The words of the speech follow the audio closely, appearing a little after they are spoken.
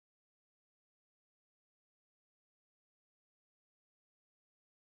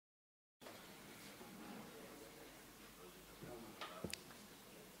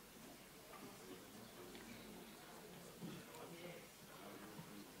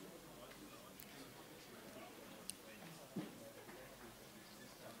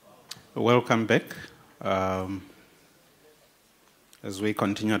Welcome back. As we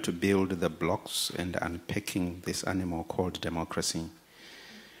continue to build the blocks and unpacking this animal called democracy,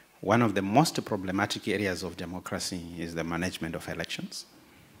 one of the most problematic areas of democracy is the management of elections,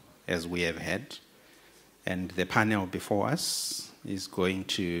 as we have had. And the panel before us is going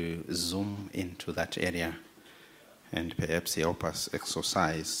to zoom into that area and perhaps help us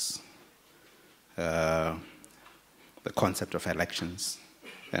exercise the concept of elections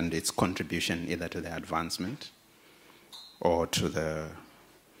and its contribution either to the advancement or to the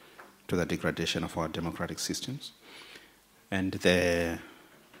degradation of our democratic systems. And the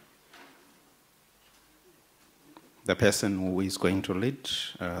person who is going to lead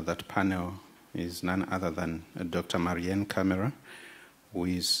that panel is none other than Dr. Marianne Camerer, who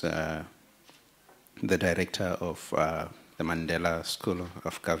is the director of the Mandela School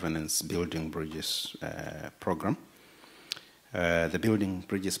of Governance Building Bridges program. The Building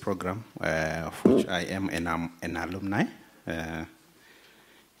Bridges program, of which I am an alumni,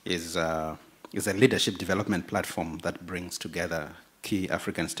 is a leadership development platform that brings together key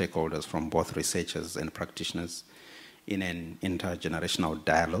African stakeholders from both researchers and practitioners in an intergenerational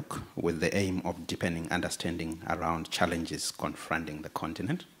dialogue with the aim of deepening understanding around challenges confronting the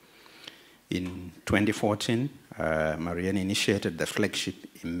continent. In 2014, Marianne initiated the flagship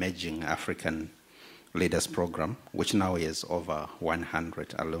Emerging African Leaders Program, which now has over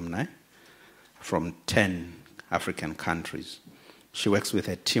 100 alumni from 10 African countries. She works with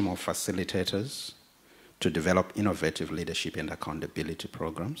a team of facilitators to develop innovative leadership and accountability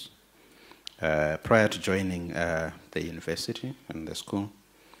programs. Prior to joining the university and the school,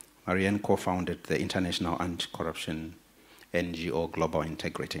 Marianne co-founded the international anti-corruption NGO Global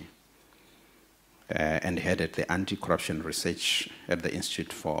Integrity and headed the anti-corruption research at the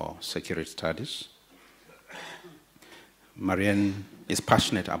Institute for Security Studies. Marianne is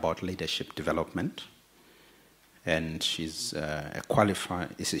passionate about leadership development, and she's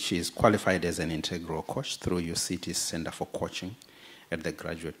qualified as an integral coach through UCT's Center for Coaching at the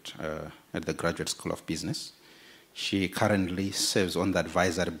Graduate School of Business. She currently serves on the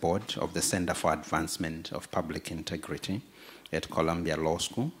advisory board of the Center for Advancement of Public Integrity at Columbia Law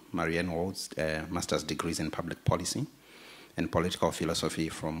School. Marianne holds master's degrees in public policy and political philosophy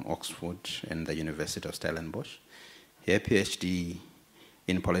from Oxford and the University of Stellenbosch. Her PhD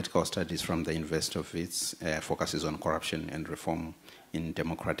in political studies from the University of Wits focuses on corruption and reform in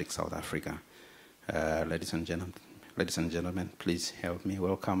democratic South Africa. Ladies and gentlemen, please help me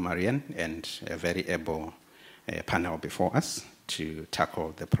welcome Marianne and a very able panel before us to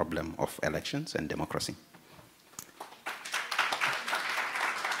tackle the problem of elections and democracy.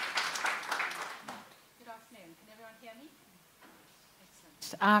 Good afternoon. Can everyone hear me?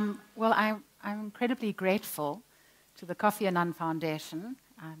 Excellent. Well, I'm incredibly grateful to the Kofi Annan Foundation.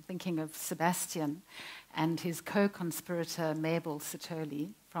 I'm thinking of Sebastian and his co-conspirator Mabel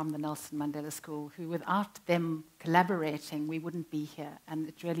Tilley from the Nelson Mandela School, who without them collaborating, we wouldn't be here, and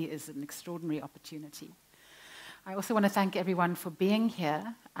it really is an extraordinary opportunity. I also want to thank everyone for being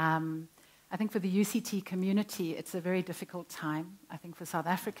here. I think for the UCT community, it's a very difficult time. I think for South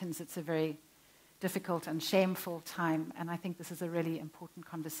Africans, it's a very difficult and shameful time, and I think this is a really important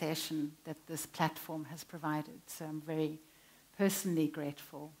conversation that this platform has provided. So I'm very personally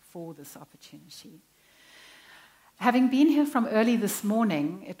grateful for this opportunity. Having been here from early this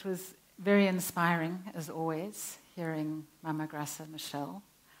morning, it was very inspiring, as always, hearing Mama Graça Michelle.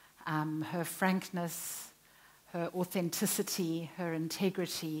 Her frankness, her authenticity, her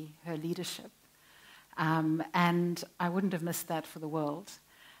integrity, her leadership. And I wouldn't have missed that for the world.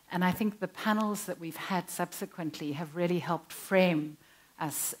 And I think the panels that we've had subsequently have really helped frame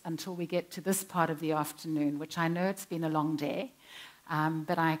us until we get to this part of the afternoon, which I know it's been a long day,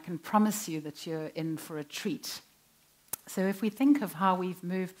 but I can promise you that you're in for a treat. So if we think of how we've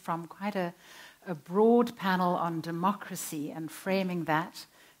moved from quite a broad panel on democracy and framing that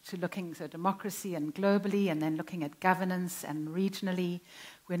to looking at democracy and globally and then looking at governance and regionally,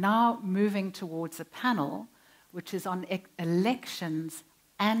 we're now moving towards a panel which is on elections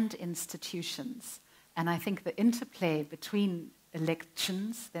and institutions. And I think the interplay between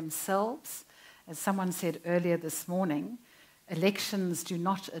elections themselves, as someone said earlier this morning, elections do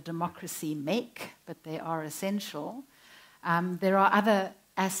not a democracy make, but they are essential. There are other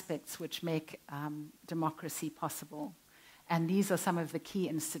aspects which make democracy possible. And these are some of the key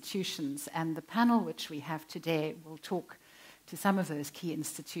institutions. And the panel which we have today will talk to some of those key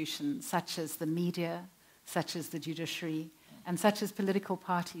institutions, such as the media, such as the judiciary, and such as political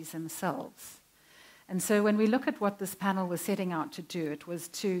parties themselves. And so when we look at what this panel was setting out to do, it was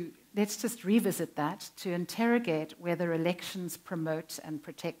to let's just revisit that to interrogate whether elections promote and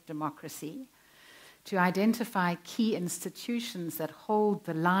protect democracy, to identify key institutions that hold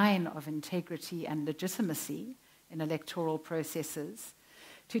the line of integrity and legitimacy in electoral processes,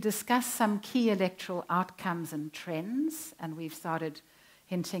 to discuss some key electoral outcomes and trends, and we've started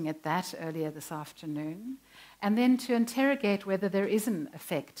hinting at that earlier this afternoon, and then to interrogate whether there is in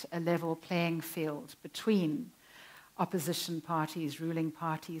effect a level playing field between opposition parties, ruling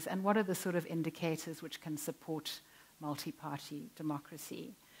parties, and what are the sort of indicators which can support multi-party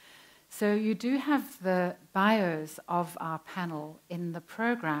democracy. So you do have the bios of our panel in the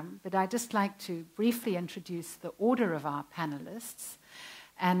program, but I'd just like to briefly introduce the order of our panelists.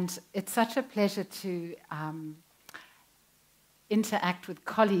 And it's such a pleasure to interact with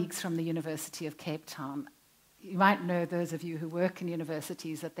colleagues from the University of Cape Town. You might know, those of you who work in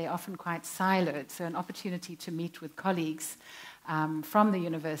universities, that they're often quite siloed, so an opportunity to meet with colleagues from the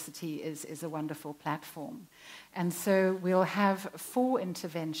university is a wonderful platform. And so we'll have 4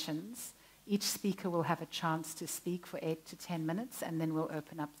 interventions. Each speaker will have a chance to speak for 8 to 10 minutes, and then we'll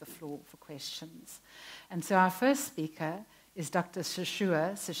open up the floor for questions. And so our first speaker is Dr.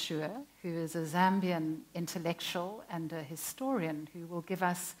 Seshua, who is a Zambian intellectual and a historian who will give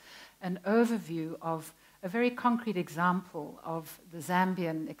us an overview of a very concrete example of the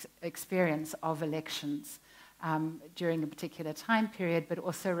Zambian experience of elections during a particular time period, but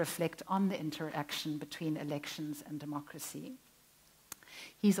also reflect on the interaction between elections and democracy.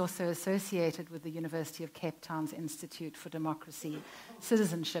 He's also associated with the University of Cape Town's Institute for Democracy,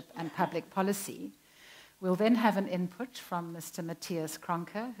 Citizenship and Public Policy. We'll then have an input from Mr. Matthias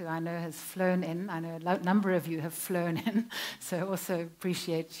Kronke, who I know has flown in. I know a number of you have flown in, so also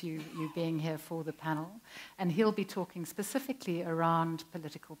appreciate you being here for the panel. And he'll be talking specifically around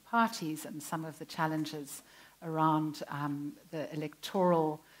political parties and some of the challenges around the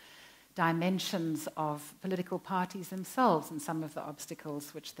electoral dimensions of political parties themselves and some of the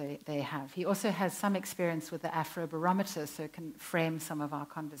obstacles which they have. He also has some experience with the Afrobarometer, so can frame some of our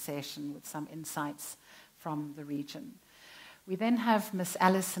conversation with some insights from the region. We then have Miss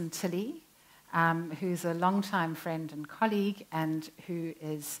Alison Tilley, who's a longtime friend and colleague and who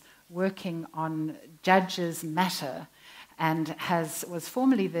is working on Judges Matter and was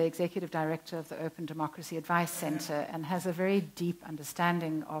formerly the executive director of the Open Democracy Advice Center and has a very deep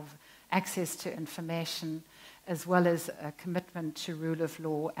understanding of access to information as well as a commitment to rule of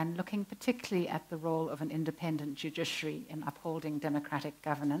law and looking particularly at the role of an independent judiciary in upholding democratic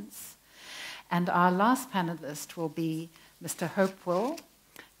governance. And our last panelist will be Mr. Hopewell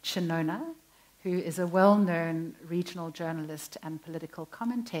Chinona, who is a well-known regional journalist and political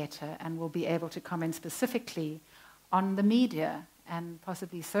commentator and will be able to comment specifically on the media and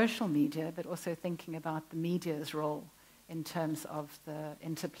possibly social media, but also thinking about the media's role in terms of the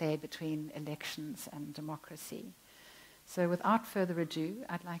interplay between elections and democracy. So without further ado,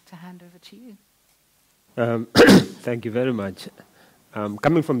 I'd like to hand over to you. Thank you very much.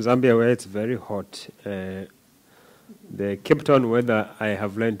 Coming from Zambia, where it's very hot, the Cape Town weather, I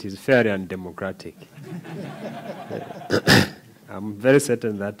have learned, is fairly undemocratic. I'm very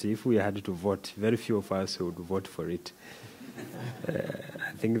certain that if we had to vote, very few of us would vote for it.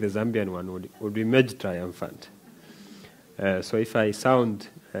 I think the Zambian one would emerge triumphant. So if I sound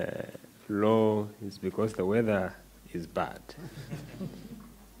low, it's because the weather is bad.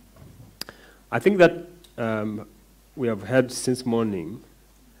 I think that we have had since morning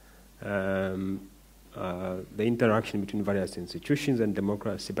the interaction between various institutions and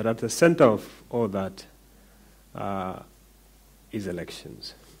democracy, but at the center of all that is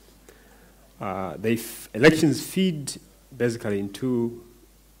elections. Elections feed basically into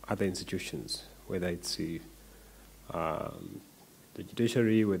other institutions, whether it's the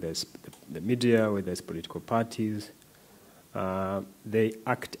judiciary, whether it's the media, whether it's political parties. They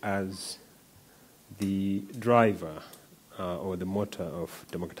act as the driver or the motor of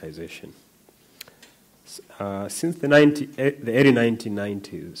democratization. Since the early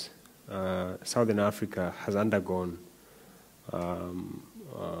 1990s, Southern Africa has undergone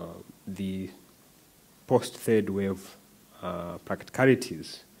the post-third wave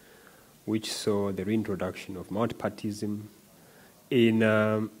practicalities, which saw the reintroduction of multipartyism in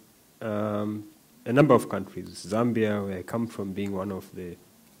a number of countries. Zambia, where I come from, being one of the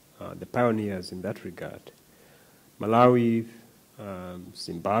pioneers in that regard. Malawi,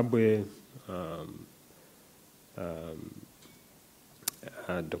 Zimbabwe,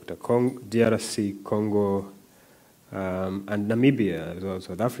 DRC, Congo, and Namibia, as well as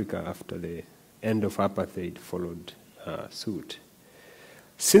South Africa, after the end of apartheid, followed suit.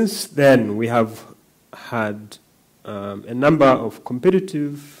 Since then, we have had a number of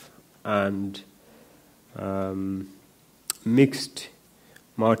competitive and mixed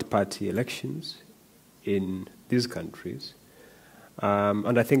multi-party elections in these countries.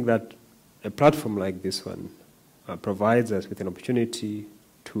 And I think that a platform like this one provides us with an opportunity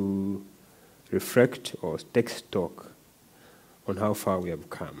to reflect or take stock on how far we have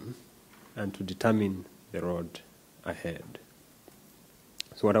come and to determine the road ahead.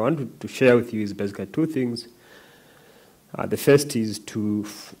 So what I want to share with you is basically two things. The first is to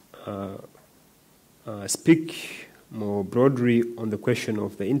speak more broadly on the question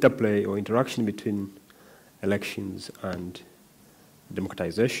of the interplay or interaction between elections and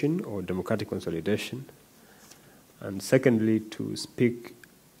democratization or democratic consolidation. And secondly, to speak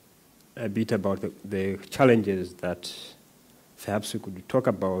a bit about the challenges that perhaps we could talk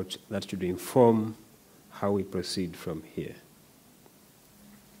about that should inform how we proceed from here.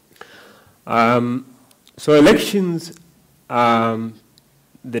 So elections are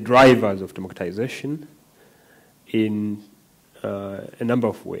the drivers of democratization in a number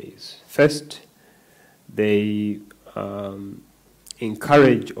of ways. First, they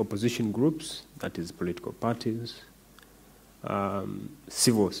encourage opposition groups, that is political parties,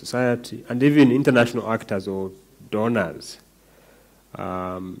 civil society, and even international actors or donors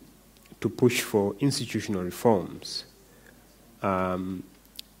to push for institutional reforms. For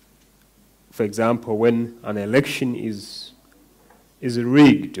example, when an election is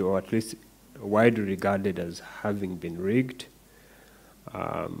rigged, or at least widely regarded as having been rigged,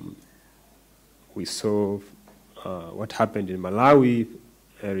 we saw what happened in Malawi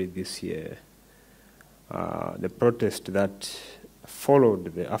early this year. The protest that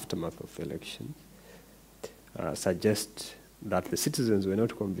followed the aftermath of the election suggests that the citizens were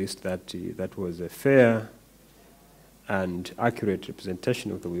not convinced that that was a fair and accurate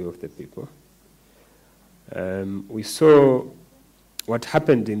representation of the will of the people. We saw what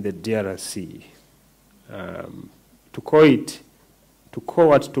happened in the DRC. To call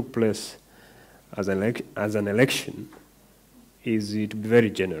what took place as an election is to be very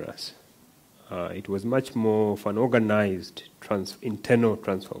generous. It was much more of an organized internal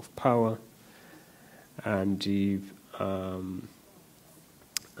transfer of power, and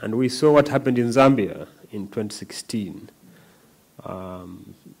we saw what happened in Zambia in 2016.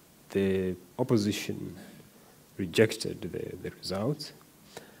 The opposition rejected the results,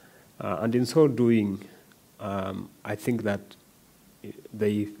 and in so doing, I think that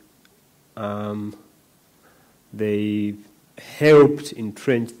they helped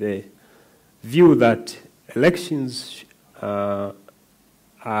entrench the view that elections are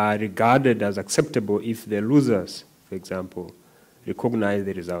regarded as acceptable if the losers, for example, recognize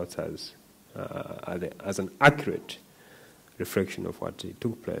the results as an accurate reflection of what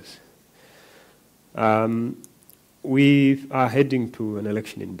took place. We are heading to an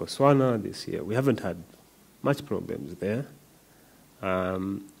election in Botswana this year. We haven't had much problems there.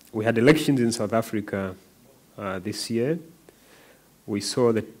 We had elections in South Africa this year. We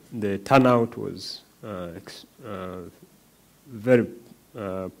saw that the turnout was very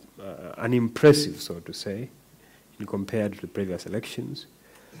unimpressive, so to say, compared to the previous elections.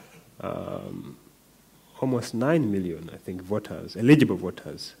 Almost 9 million, I think, voters, eligible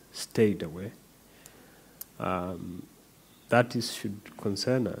voters, stayed away. That should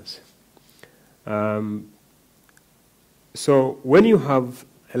concern us. So when you have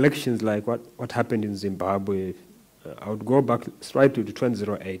elections like what happened in Zimbabwe, I would go back straight to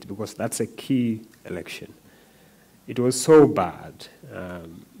 2008 because that's a key election. It was so bad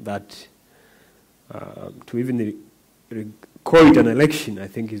that to even call it an election, I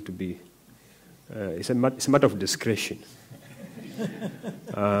think, is to be it's a matter of discretion.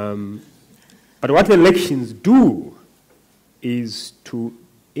 But what elections do is to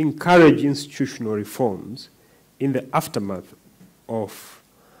encourage institutional reforms in the aftermath of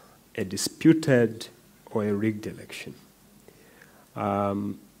a disputed or a rigged election.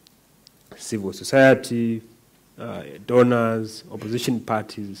 Civil society, donors, opposition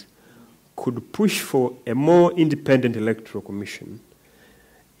parties could push for a more independent electoral commission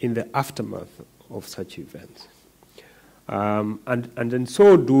in the aftermath of such events. And in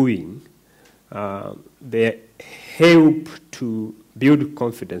so doing, they help to build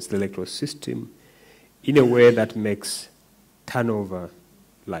confidence in the electoral system in a way that makes turnover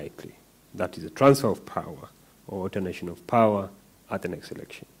likely. That is a transfer of power or alternation of power at the next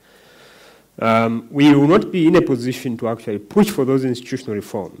election. We will not be in a position to actually push for those institutional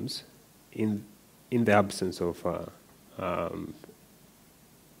reforms in the absence of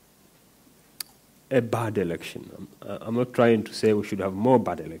a bad election. I'm not trying to say we should have more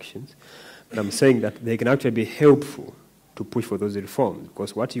bad elections, but I'm saying that they can actually be helpful to push for those reforms.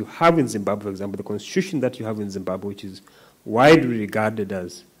 Because what you have in Zimbabwe, for example, the constitution that you have in Zimbabwe, which is widely regarded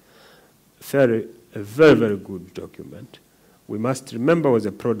as a very, very good document, we must remember was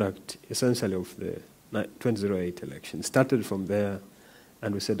a product essentially of the 2008 election. Started from there,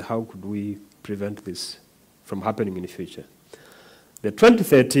 and we said, how could we prevent this from happening in the future? The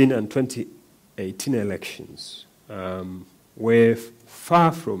 2013 and 2018 elections were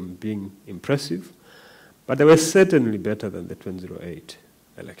far from being impressive, but they were certainly better than the 2008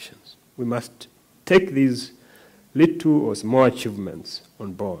 elections. We must take these little or small achievements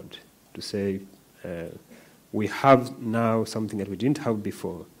on board to say we have now something that we didn't have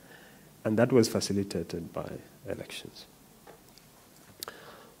before, and that was facilitated by elections.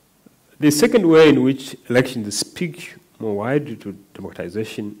 The second way in which elections speak more widely to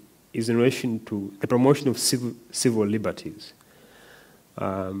democratization is in relation to the promotion of civil liberties.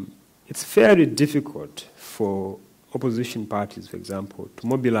 It's fairly difficult for opposition parties, for example, to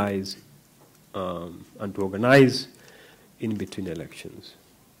mobilize and to organize in between elections.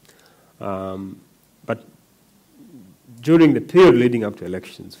 But during the period leading up to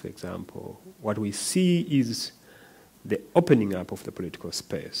elections, for example, what we see is the opening up of the political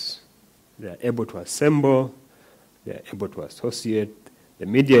space. They are able to assemble, they are able to associate, the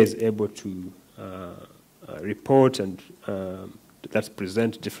media is able to report and that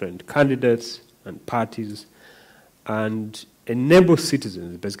present different candidates and parties and enable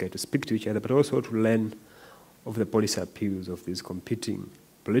citizens basically to speak to each other, but also to learn of the policy appeals of these competing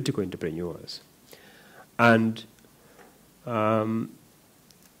political entrepreneurs. And to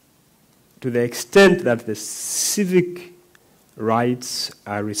the extent that the civic rights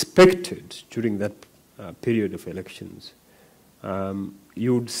are respected during that period of elections,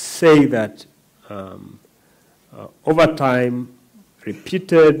 you would say that over time,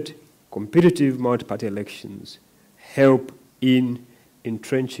 repeated competitive multi-party elections help in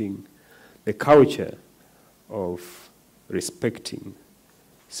entrenching the culture of respecting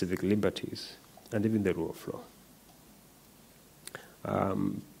civic liberties and even the rule of law.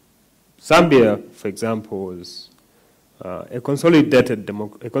 Zambia, for example, was a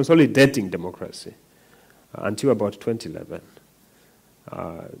consolidating democracy until about 2011.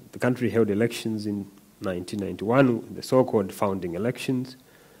 The country held elections in 1991, the so-called founding elections,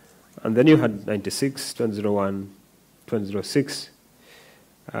 and then you had 96, 2001, 2006,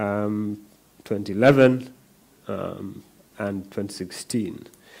 2011, and 2016.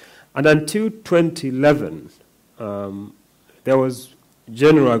 And until 2011, there was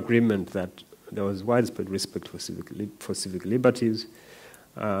general agreement that there was widespread respect for civic liberties,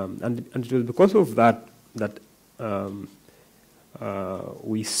 and it was because of that that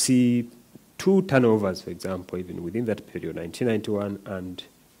we see two turnovers, for example, even within that period, 1991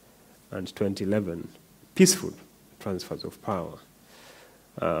 and 2011, peaceful transfers of power.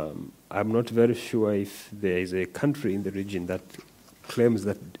 I'm not very sure if there is a country in the region that claims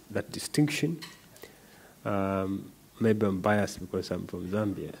that distinction. Maybe I'm biased because I'm from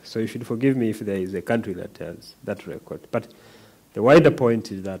Zambia. So you should forgive me if there is a country that has that record. But the wider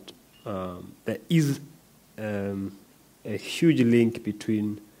point is that there is a huge link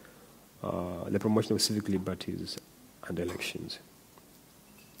between the promotion of civic liberties and elections.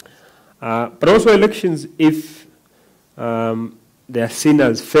 But also elections, if they are seen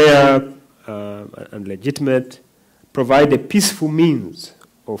as fair and legitimate, provide a peaceful means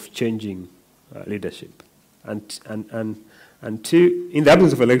of changing leadership. And in the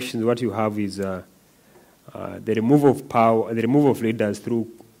absence of elections, what you have is the removal of power, the removal of leaders through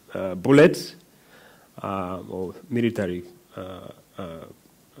bullets or military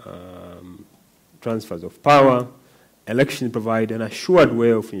transfers of power. Elections provide an assured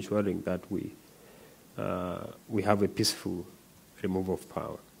way of ensuring that we have a peaceful removal of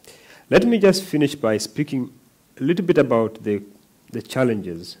power. Let me just finish by speaking a little bit about the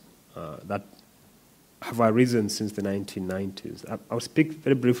challenges that have arisen since the 1990s. I'll speak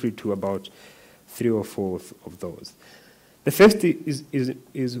very briefly to about 3 or 4 of those. The first is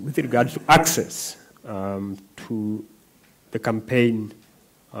with regard to access to the campaign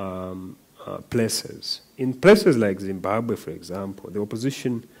places. In places like Zimbabwe, for example, the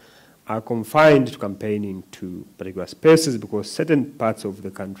opposition are confined to campaigning to particular spaces because certain parts of the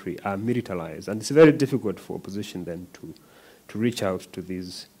country are militarized, and it's very difficult for opposition then to reach out to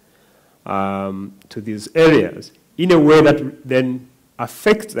these areas in a way that then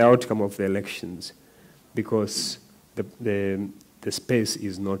affects the outcome of the elections, because the space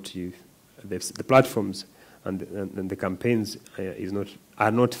is not the platforms and the campaigns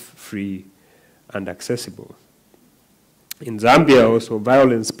are not free and accessible. In Zambia also,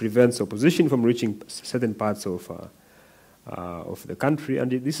 violence prevents opposition from reaching certain parts of of the country,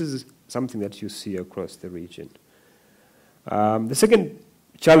 and this is something that you see across the region. The second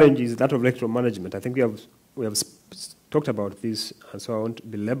challenge is that of electoral management. I think we have talked about this, and so I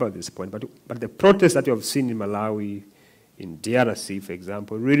won't belabor this point, but the protests that you have seen in Malawi, in DRC, for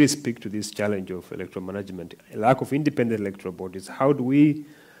example, really speak to this challenge of electoral management, a lack of independent electoral bodies. How do we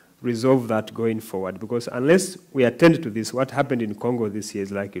resolve that going forward? Because unless we attend to this, what happened in Congo this year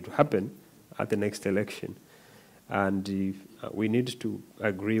is likely to happen at the next election. And we need to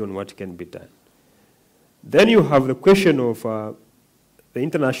agree on what can be done. Then you have the question of the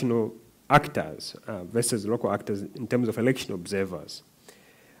international actors versus local actors in terms of election observers.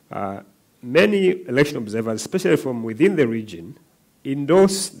 Many election observers, especially from within the region,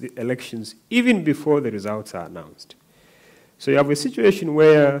 endorse the elections even before the results are announced. So you have a situation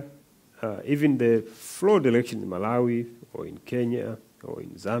where even the flawed election in Malawi or in Kenya or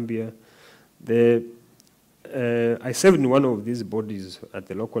in Zambia, I served in one of these bodies at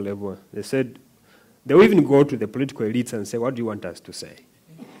the local level. They said, they will even go to the political elites and say, what do you want us to say?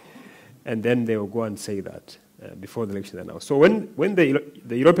 And then they will go and say that before the election is announced. So when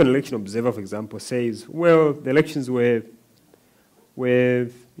the European Election Observer, for example, says, well, the elections were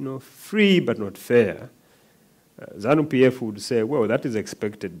free but not fair, ZANU-PF would say, well, that is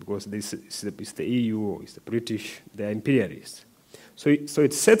expected because this is the EU or it's the British, they're imperialists. So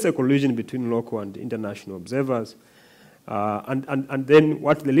it sets a collision between local and international observers. And then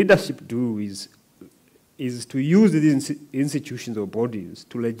what the leadership do is to use these institutions or bodies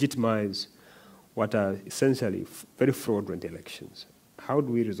to legitimize what are essentially very fraudulent elections. How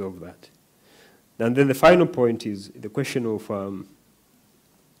do we resolve that? And then the final point is the question of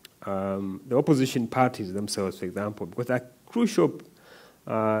the opposition parties themselves, for example, because they're crucial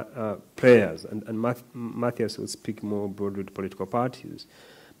players, and Matthias will speak more broadly to political parties.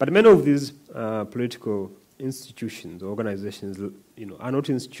 But many of these political institutions, organizations, are not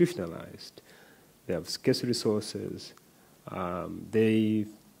institutionalized. They have scarce resources. They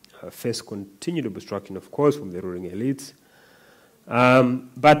face continued obstruction, of course, from the ruling elites.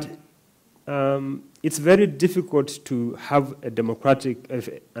 But it's very difficult to have a democratic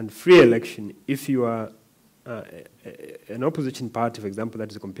and free election if you are an opposition party, for example,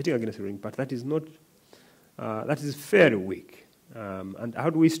 that is competing against a ruling party. That is not. That is very weak. And how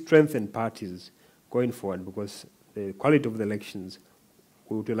do we strengthen parties going forward? Because the quality of the elections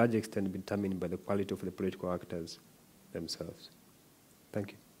will, to a large extent, be determined by the quality of the political actors themselves.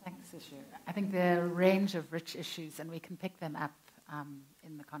 Thank you. Thanks, Ishu. I think there are a range of rich issues, and we can pick them up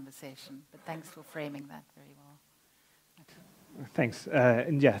in the conversation. But thanks for framing that very well. Thanks.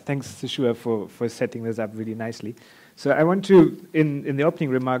 And yeah, thanks, Sishua, for setting this up really nicely. So I want to, in the opening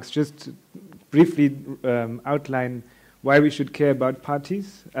remarks, just briefly outline why we should care about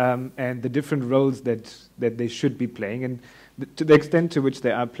parties and the different roles that they should be playing, and to the extent to which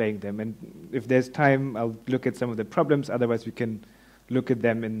they are playing them. And if there's time, I'll look at some of the problems. Otherwise, we can look at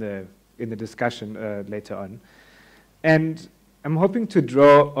them in the discussion later on. And I'm hoping to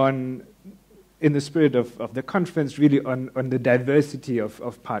draw on, in the spirit of the conference, really on the diversity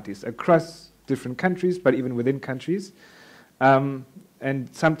of parties across different countries, but even within countries. And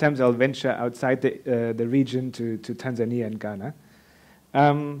sometimes I'll venture outside the region to Tanzania and Ghana.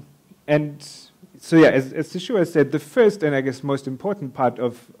 And so yeah, as Sishua said, the first and I guess most important part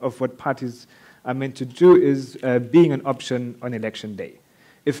of what parties are meant to do is being an option on election day.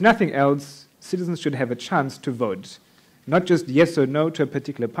 If nothing else, citizens should have a chance to vote, not just yes or no to a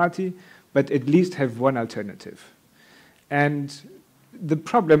particular party, but at least have one alternative. And the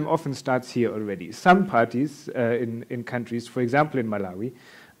problem often starts here already. Some parties in countries, for example in Malawi,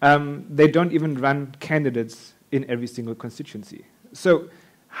 they don't even run candidates in every single constituency. So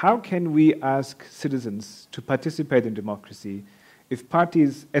how can we ask citizens to participate in democracy if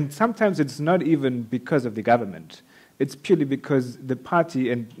parties, and sometimes it's not even because of the government, it's purely because the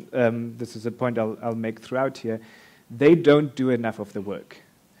party, and this is a point I'll make throughout here, they don't do enough of the work.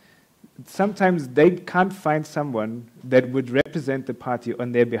 Sometimes they can't find someone that would represent the party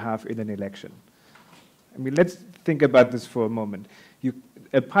on their behalf in an election. I mean, let's think about this for a moment.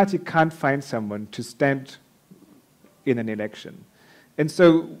 A party can't find someone to stand in an election. And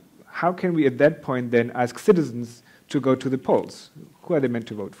so how can we at that point then ask citizens to go to the polls? Who are they meant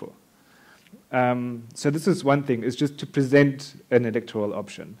to vote for? So this is one thing, is just to present an electoral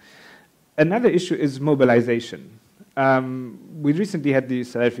option. Another issue is mobilization. We recently had the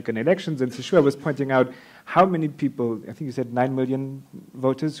South African elections, and Sishua was pointing out how many people, I think you said 9 million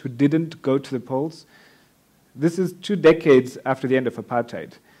voters, who didn't go to the polls. This is 2 decades after the end of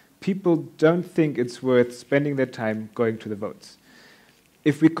apartheid. People don't think it's worth spending their time going to the votes.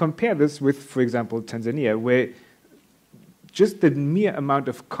 If we compare this with, for example, Tanzania, where just the mere amount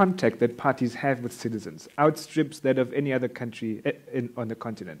of contact that parties have with citizens outstrips that of any other country on the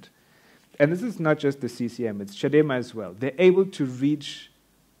continent. And this is not just the CCM, it's Chadema as well. They're able to reach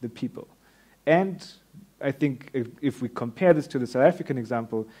the people. And I think if we compare this to the South African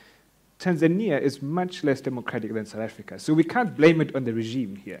example, Tanzania is much less democratic than South Africa. So we can't blame it on the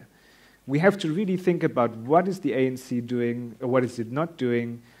regime here. We have to really think about what is the ANC doing, or what is it not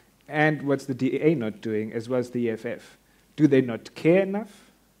doing, and what's the DA not doing, as well as the EFF. Do they not care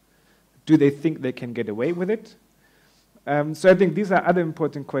enough? Do they think they can get away with it? So I think these are other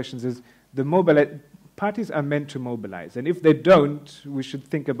important questions. Is parties are meant to mobilize, and if they don't, we should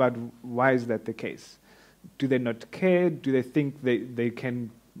think about why is that the case. Do they not care? Do they think they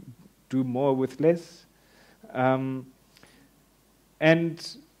can do more with less? And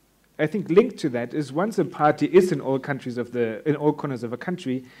I think linked to that is once a party is in all corners of a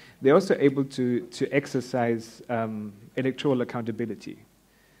country, they're also able to exercise electoral accountability.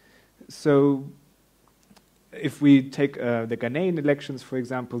 So if we take the Ghanaian elections, for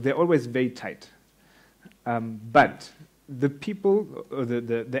example, they're always very tight. But the people, or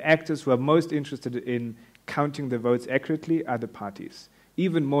the actors who are most interested in counting the votes accurately are the parties,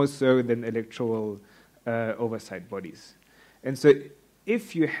 even more so than electoral oversight bodies. And so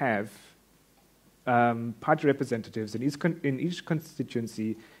if you have party representatives in each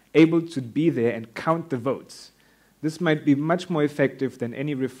constituency able to be there and count the votes, this might be much more effective than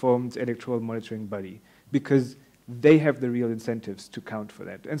any reformed electoral monitoring body, because they have the real incentives to count for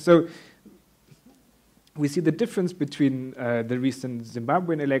that. And so we see the difference between the recent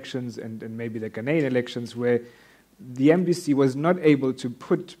Zimbabwean elections and maybe the Ghanaian elections, where the MDC was not able to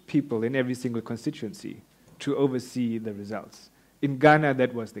put people in every single constituency to oversee the results. In Ghana,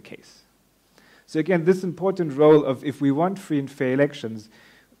 that was the case. So again, this important role of, if we want free and fair elections,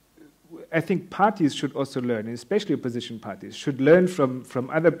 I think parties should also learn, and especially opposition parties, should learn from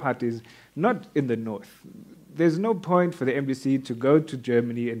other parties, not in the north. There's no point for the MDC to go to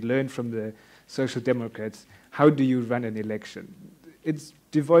Germany and learn from the Social Democrats, how do you run an election? It's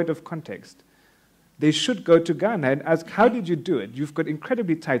devoid of context. They should go to Ghana and ask, how did you do it? You've got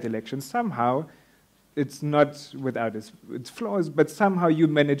incredibly tight elections. Somehow, it's not without its flaws, but somehow you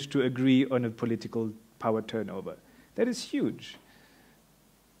managed to agree on a political power turnover. That is huge.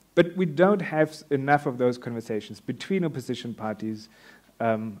 But we don't have enough of those conversations between opposition parties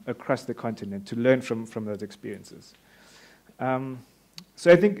across the continent to learn from those experiences.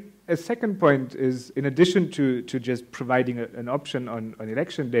 So I think a second point is, in addition to just providing an option on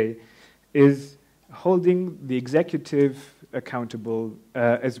election day, is holding the executive accountable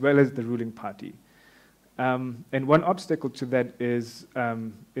as well as the ruling party. And one obstacle to that is,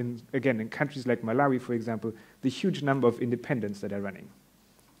 in countries like Malawi, for example, the huge number of independents that are running.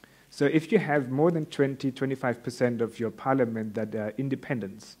 So if you have more than 25% of your parliament that are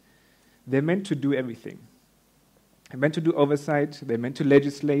independents, they're meant to do everything. They're meant to do oversight, they're meant to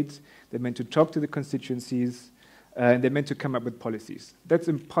legislate, they're meant to talk to the constituencies, and they're meant to come up with policies. That's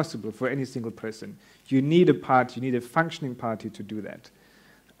impossible for any single person. You need a party, you need a functioning party to do that.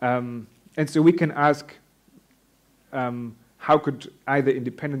 And so we can ask, how could either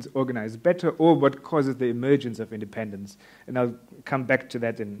independents organize better, or what causes the emergence of independence? And I'll come back to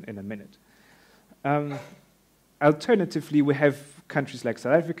that in a minute. Alternatively, we have countries like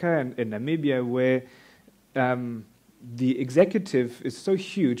South Africa and Namibia where the executive is so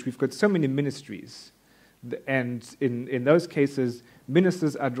huge, we've got so many ministries, and in those cases,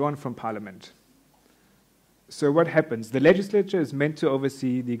 ministers are drawn from parliament. So what happens? The legislature is meant to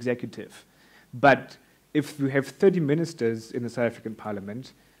oversee the executive, but if we have 30 ministers in the South African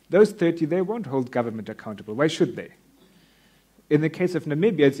parliament, those 30, they won't hold government accountable. Why should they? In the case of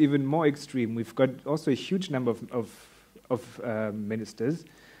Namibia, it's even more extreme. We've got also a huge number of ministers,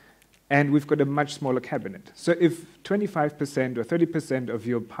 and we've got a much smaller cabinet. So if 25% or 30% of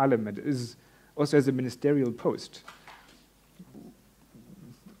your parliament is also as a ministerial post,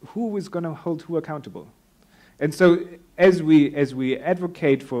 who is going to hold who accountable? And so as we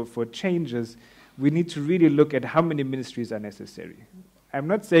advocate for changes, we need to really look at how many ministries are necessary. I'm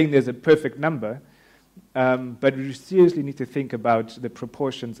not saying there's a perfect number, but we seriously need to think about the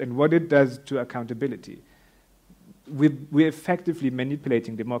proportions and what it does to accountability. We're effectively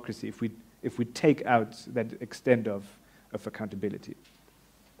manipulating democracy if we take out that extent of accountability.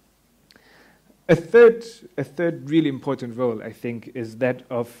 A third really important role, I think, is that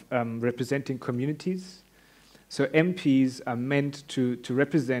of representing communities. So MPs are meant to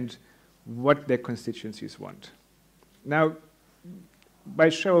represent what their constituencies want. Now, by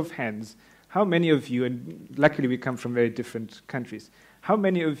show of hands, how many of you, and luckily we come from very different countries, how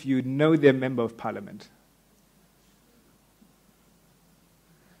many of you know their member of parliament?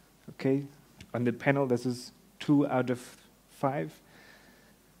 Okay, on the panel, this is 2 out of 5.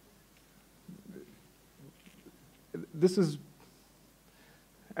 This is,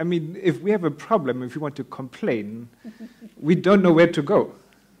 I mean, if we have a problem, if we want to complain, we don't know where to go.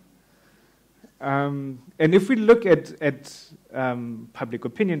 And if we look at public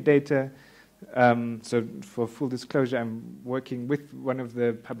opinion data, so for full disclosure, I'm working with one of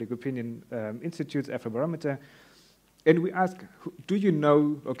the public opinion institutes, Afrobarometer, and we ask, do you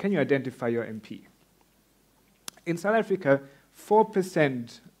know or can you identify your MP? In South Africa,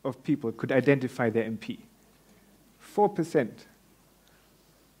 4% of people could identify their MP. 4%.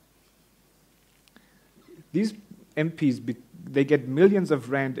 These MPs, they get millions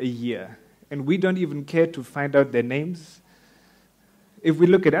of rand a year, and we don't even care to find out their names. If we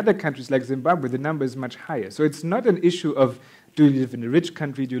look at other countries like Zimbabwe, the number is much higher. So it's not an issue of, do you live in a rich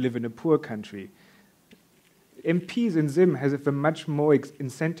country, do you live in a poor country? MPs in Zim have a much more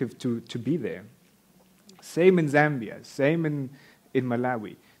incentive to be there. Same in Zambia, same in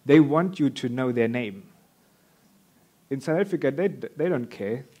Malawi. They want you to know their name. In South Africa, they don't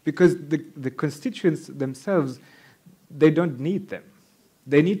care, because the constituents themselves, they don't need them.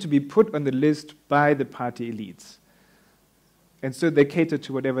 They need to be put on the list by the party elites. And so they cater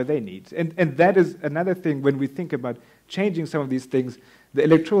to whatever they need. And that is another thing when we think about changing some of these things. The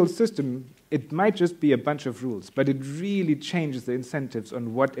electoral system, it might just be a bunch of rules, but it really changes the incentives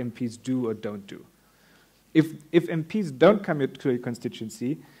on what MPs do or don't do. If MPs don't come to a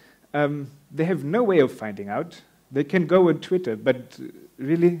constituency, they have no way of finding out. They can go on Twitter, but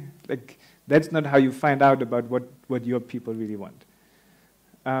really, that's not how you find out about what your people really want.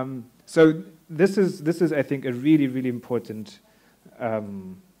 So this is, I think, a really, really important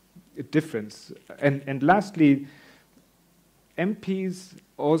difference. And lastly, MPs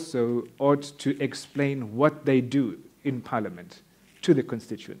also ought to explain what they do in Parliament to the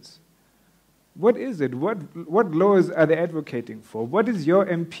constituents. What is it? What laws are they advocating for? What is your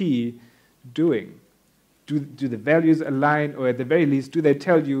MP doing? Do the values align, or at the very least, do they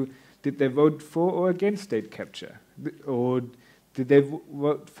tell you, did they vote for or against state capture? Or did they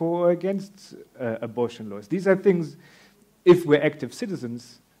vote for or against abortion laws? These are things, if we're active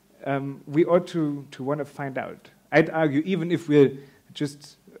citizens, we ought to want to find out. I'd argue, even if we're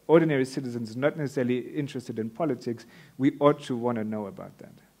just ordinary citizens, not necessarily interested in politics, we ought to want to know about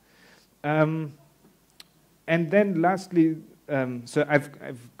that. And then lastly, so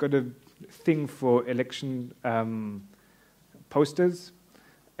I've got a thing for election posters,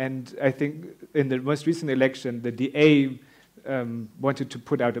 and I think in the most recent election, the DA wanted to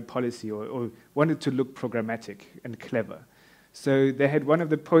put out a policy or wanted to look programmatic and clever. So they had one of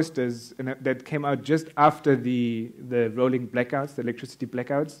the posters that came out just after the rolling blackouts, the electricity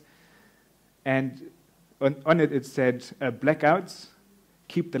blackouts, and on it said, blackouts,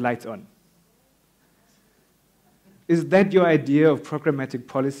 keep the lights on. Is that your idea of programmatic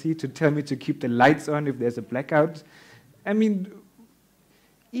policy, to tell me to keep the lights on if there's a blackout? I mean,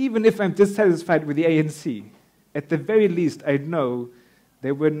 even if I'm dissatisfied with the ANC, at the very least, I know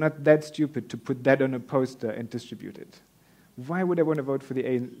they were not that stupid to put that on a poster and distribute it. Why would I want to vote for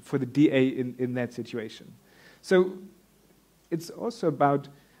the DA in that situation? So it's also about,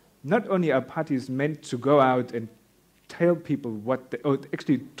 not only are parties meant to go out and tell people or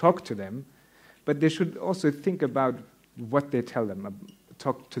actually talk to them, but they should also think about what they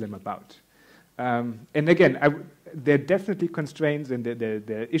talk to them about. And again, there are definitely constraints, and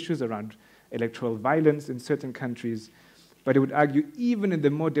there are issues around electoral violence in certain countries, but I would argue even in the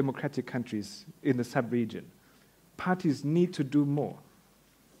more democratic countries in the sub-region, parties need to do more,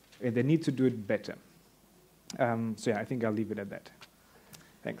 and they need to do it better. So yeah, I think I'll leave it at that.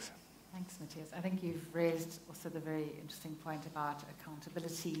 Thanks. Thanks, Matthias. I think you've raised also the very interesting point about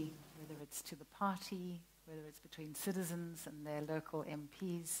accountability, whether it's to the party, whether it's between citizens and their local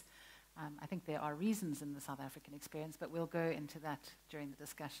MPs. I think there are reasons in the South African experience, but we'll go into that during the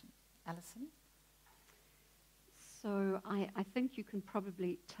discussion. Alison? So I think you can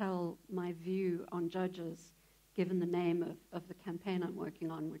probably tell my view on judges given the name of the campaign I'm working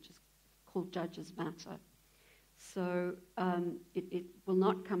on, which is called Judges Matter. So it will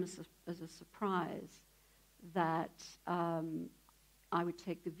not come as a surprise that I would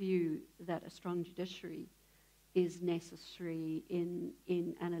take the view that a strong judiciary is necessary in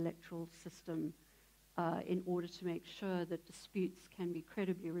an electoral system in order to make sure that disputes can be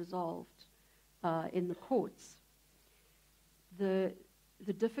credibly resolved in the courts. The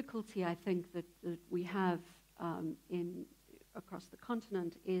difficulty, I think, that we have across the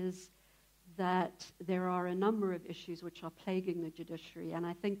continent is that there are a number of issues which are plaguing the judiciary, and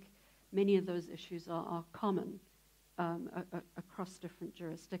I think many of those issues are common across different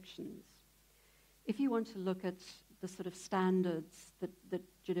jurisdictions. If you want to look at the sort of standards that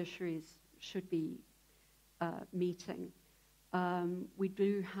judiciaries should be meeting, we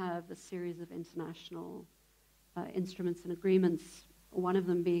do have a series of international instruments and agreements, one of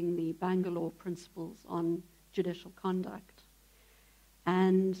them being the Bangalore Principles on Judicial Conduct.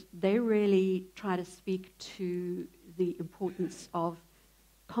 And they really try to speak to the importance of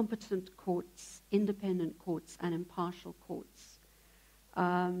competent courts, independent courts, and impartial courts.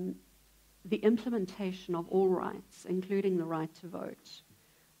 The implementation of all rights, including the right to vote,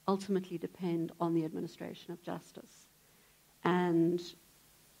 ultimately depend on the administration of justice. And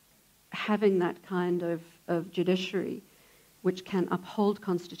having that kind of judiciary which can uphold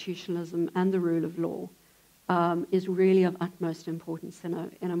constitutionalism and the rule of law is really of utmost importance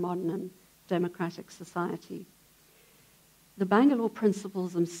in a modern and democratic society. The Bangalore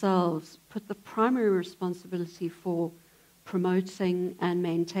Principles themselves put the primary responsibility for promoting and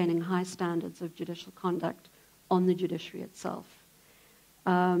maintaining high standards of judicial conduct on the judiciary itself.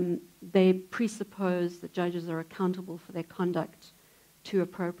 They presuppose that judges are accountable for their conduct to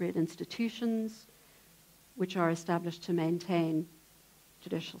appropriate institutions which are established to maintain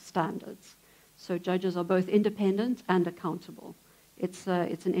judicial standards. So judges are both independent and accountable. It's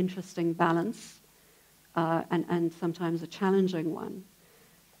an interesting balance and sometimes a challenging one.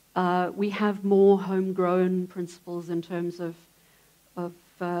 We have more homegrown principles in terms of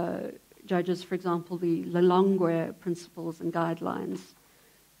judges, for example, the Lilongwe Principles and Guidelines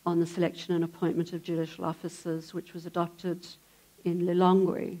on the selection and appointment of judicial officers, which was adopted in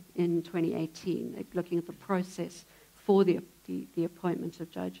Lilongwe in 2018, looking at the process for the appointment of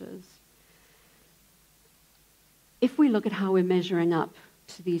judges. If we look at how we're measuring up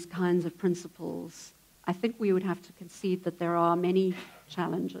to these kinds of principles, I think we would have to concede that there are many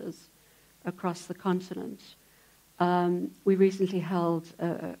challenges across the continent. We recently held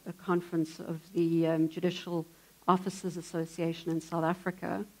a conference of the Judicial Officers Association in South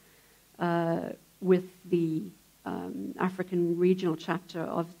Africa with the African regional chapter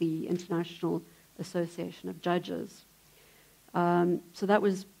of the International Association of Judges. So that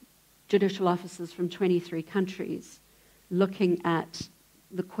was judicial officers from 23 countries looking at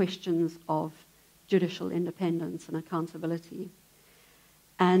the questions of judicial independence and accountability.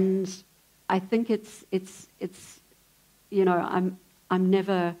 And I think it's you know, I'm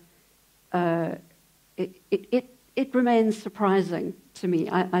never, it remains surprising to me.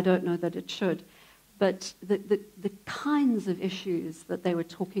 I don't know that it should, but the kinds of issues that they were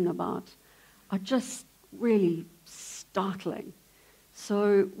talking about are just really startling.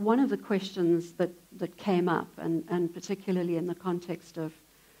 So one of the questions that came up, and particularly in the context of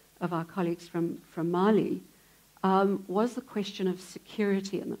our colleagues from Mali, was the question of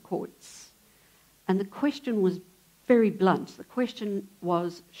security in the courts. And the question was very blunt. The question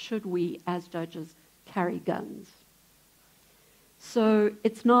was, should we, as judges, carry guns? So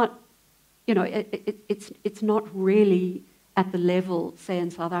it's not, you know, it's not really at the level, say, in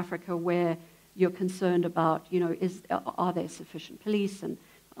South Africa, where you're concerned about, you know, are there sufficient police and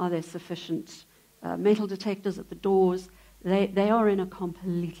are there sufficient metal detectors at the doors? They are in a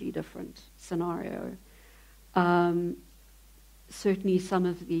completely different scenario. Certainly some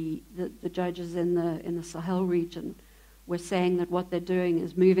of the judges in the Sahel region were saying that what they're doing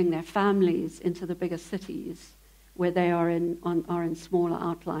is moving their families into the bigger cities where they are in smaller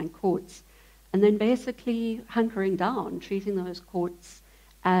outlying courts, and then basically hunkering down, treating those courts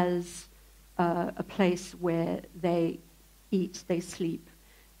as a place where they eat, they sleep,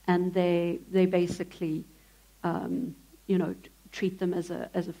 and they basically you know, treat them as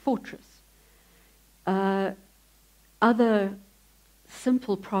a fortress. Other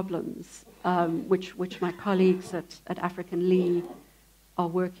simple problems, which my colleagues at African Lee are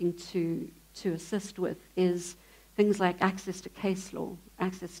working to assist with, is things like access to case law,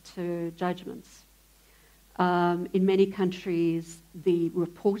 access to judgments. In many countries, the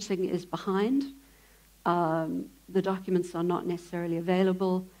reporting is behind. The documents are not necessarily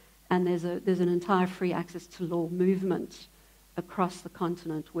available, and there's an entire free access to law movement across the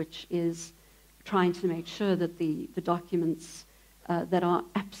continent, which is trying to make sure that the documents that are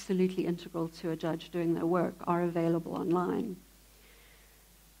absolutely integral to a judge doing their work are available online.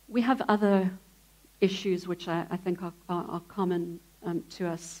 We have other issues which I think are common to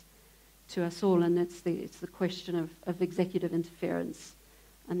us all, and it's the question of executive interference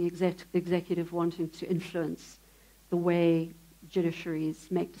and the executive wanting to influence the way judiciaries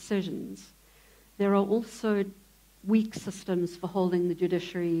make decisions. There are also weak systems for holding the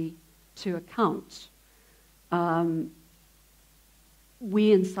judiciary to account.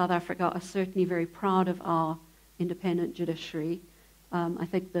 We in South Africa are certainly very proud of our independent judiciary. I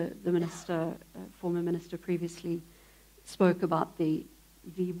think the minister, former minister previously spoke about the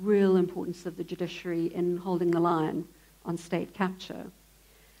real importance of the judiciary in holding the line on state capture.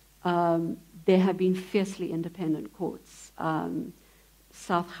 There have been fiercely independent courts.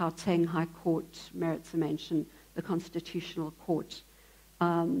 South Gauteng High Court merits a mention, the Constitutional Court.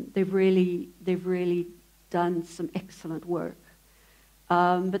 They've really done some excellent work.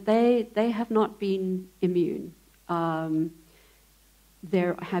 But they have not been immune.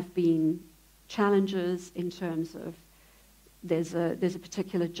 There have been challenges in terms of there's a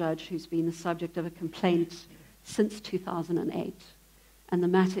particular judge who's been the subject of a complaint since 2008, and the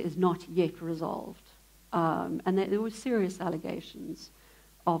matter is not yet resolved. And there were serious allegations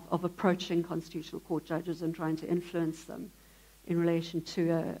of approaching Constitutional Court judges and trying to influence them in relation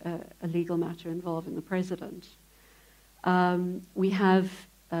to a legal matter involving the president. We have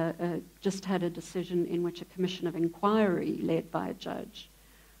just had a decision in which a commission of inquiry led by a judge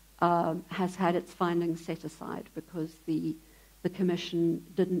has had its findings set aside because the commission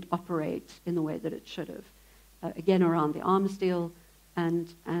didn't operate in the way that it should have. Again, around the arms deal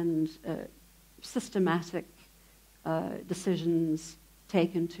and systematic decisions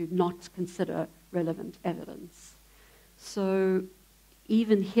taken to not consider relevant evidence. So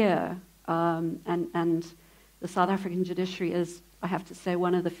even here, and the South African judiciary is, I have to say,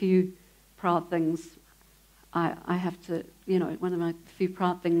 one of the few proud things I have to, one of my few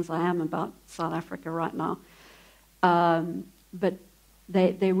proud things I am about South Africa right now. But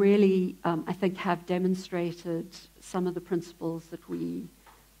they really, I think, have demonstrated some of the principles that we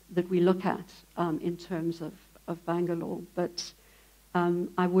look at in terms of Bangalore. But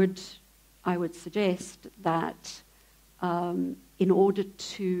I would suggest that in order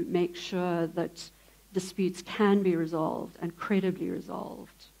to make sure that disputes can be resolved and credibly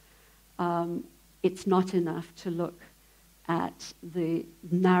resolved, it's not enough to look at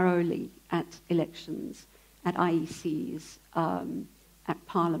narrowly at elections, at IECs, at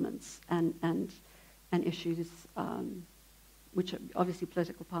parliaments, and issues which obviously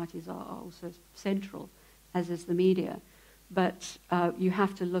political parties are also central, as is the media. But you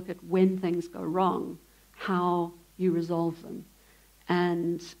have to look at when things go wrong, how you resolve them.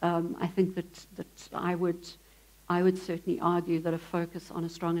 And I think that I would certainly argue that a focus on a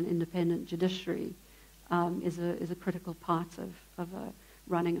strong and independent judiciary is a critical part of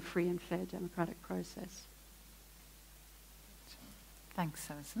running a free and fair democratic process. Thanks,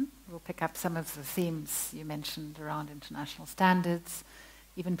 Alison. We'll pick up some of the themes you mentioned around international standards,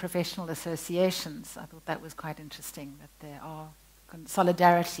 even professional associations. I thought that was quite interesting, that there are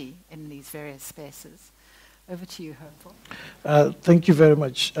solidarity in these various spaces. Over to you, Hopewell. Thank you very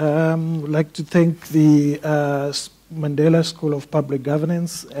much. I'd like to thank the Mandela School of Public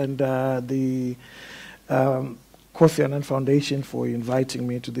Governance and the Kofi Annan Foundation for inviting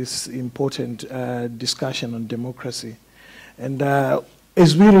me to this important discussion on democracy. And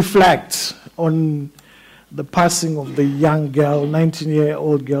as we reflect on the passing of the young girl,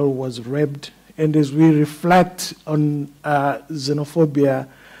 19-year-old girl was raped, and as we reflect on xenophobia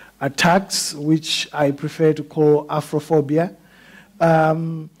attacks, which I prefer to call Afrophobia,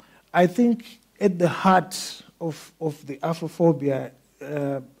 I think at the heart of the Afrophobia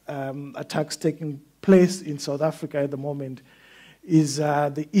attacks taking place in South Africa at the moment is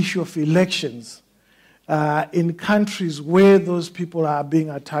the issue of elections in countries where those people are being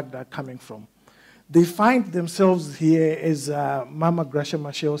attacked are coming from. They find themselves here, as Mama Gracia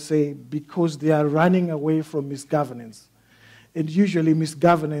Machel say, because they are running away from misgovernance. And usually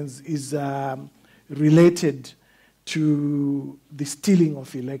misgovernance is related to the stealing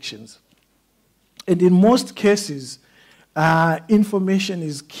of elections. And in most cases, information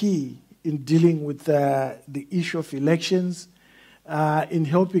is key in dealing with the issue of elections, in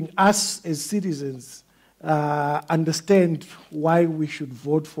helping us as citizens understand why we should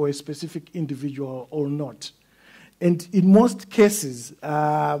vote for a specific individual or not. And in most cases,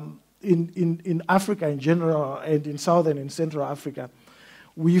 in Africa in general and in Southern and Central Africa,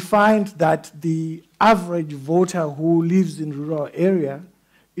 we find that the average voter who lives in a rural area,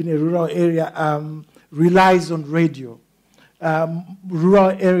 relies on radio.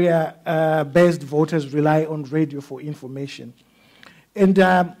 Rural area-based voters rely on radio for information. And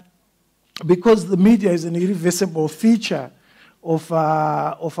because the media is an irreversible feature of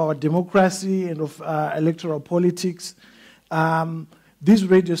our democracy and of electoral politics, these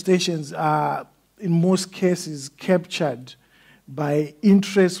radio stations are, in most cases, captured by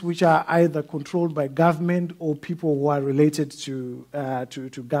interests which are either controlled by government or people who are related to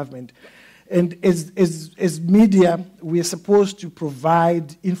government. And as media, we are supposed to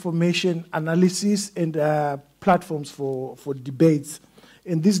provide information, analysis, and platforms for debates.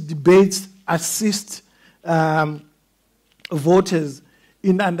 And these debates assist voters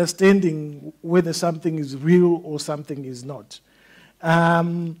in understanding whether something is real or something is not.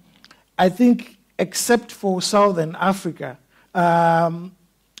 I think, except for Southern Africa,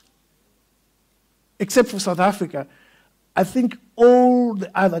 except for South Africa, I think all the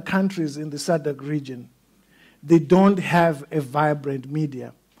other countries in the SADC region, they don't have a vibrant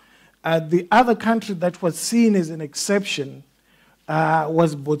media. The other country that was seen as an exception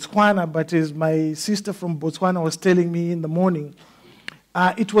was Botswana, but as my sister from Botswana was telling me in the morning,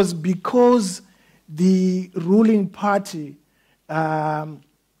 it was because the ruling party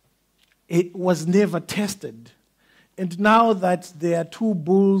it was never tested. And now that there are two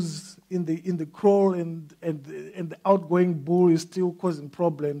bulls in the crawl and the outgoing bull is still causing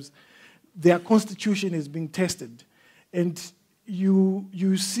problems, their constitution is being tested. And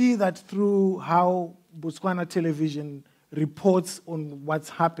you see that through how Botswana television reports on what's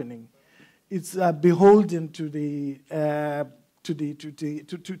happening. It's beholden to the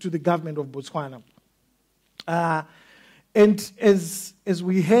government of Botswana. And as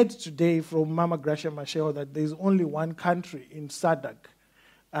we heard today from Mama Gracia Machel, that there's only one country in SADC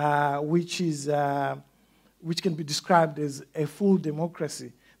which can be described as a full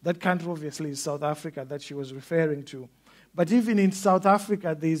democracy. That country obviously is South Africa that she was referring to. But even in South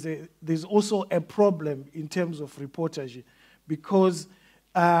Africa, there's also a problem in terms of reportage, because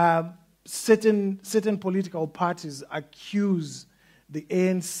certain political parties accuse the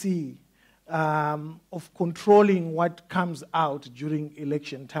ANC of controlling what comes out during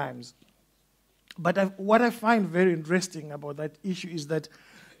election times. But what I find very interesting about that issue is that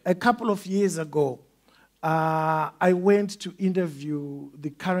a couple of years ago, I went to interview the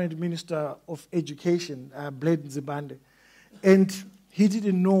current Minister of Education, Blade Nzibande, and he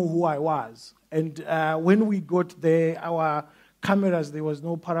didn't know who I was. And when we got there, our cameras, there was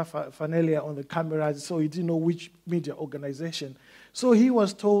no paraphernalia on the cameras, so he didn't know which media organization. So he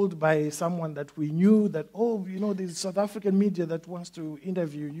was told by someone that we knew that, oh, you know, there's South African media that wants to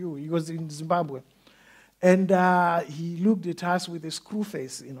interview you. He was in Zimbabwe. And he looked at us with a screw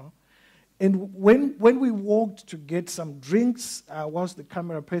face, you know. And when we walked to get some drinks, whilst the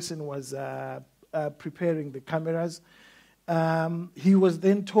camera person was preparing the cameras, he was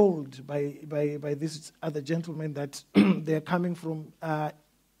then told by this other gentleman that they're coming from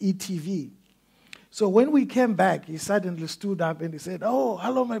ETV. So when we came back, he suddenly stood up and he said, oh,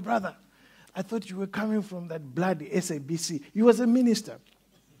 hello, my brother. I thought you were coming from that bloody SABC. He was a minister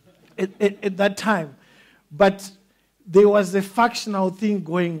at that time. But there was a factional thing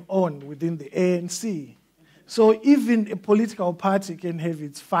going on within the ANC. So even a political party can have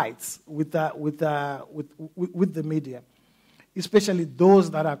its fights with the media, especially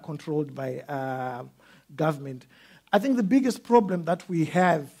those that are controlled by government. I think the biggest problem that we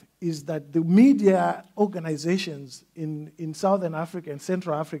have is that the media organizations in Southern Africa and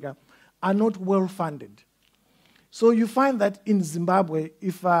Central Africa are not well funded. So you find that in Zimbabwe,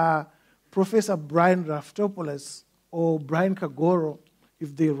 if Professor Brian Raftopoulos or Brian Kagoro,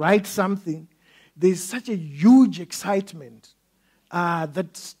 if they write something, there's such a huge excitement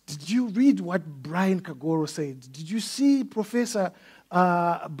that, did you read what Brian Kagoro said? Did you see Professor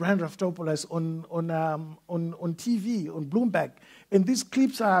Brian Raftopoulos on TV, on Bloomberg? And these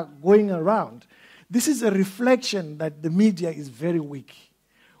clips are going around. This is a reflection that the media is very weak.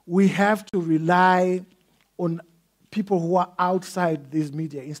 We have to rely on people who are outside these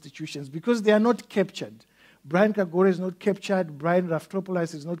media institutions because they are not captured. Brian Kagoro is not captured, Brian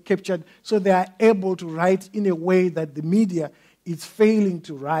Raftopoulos is not captured, so they are able to write in a way that the media is failing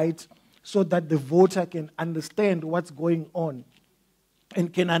to write so that the voter can understand what's going on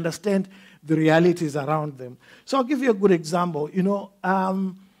and can understand the realities around them. So I'll give you a good example. You know,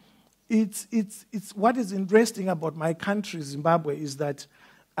 it's what is interesting about my country, Zimbabwe, is that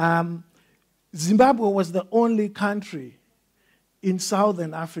Zimbabwe was the only country in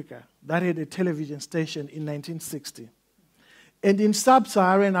Southern Africa that had a television station in 1960. And in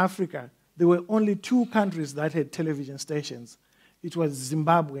sub-Saharan Africa, there were only two countries that had television stations. It was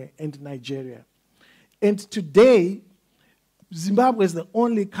Zimbabwe and Nigeria. And today, Zimbabwe is the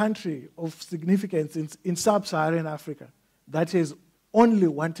only country of significance in sub-Saharan Africa that has only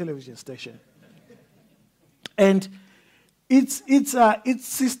one television station. And its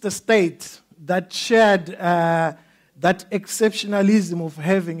sister state that shared that exceptionalism of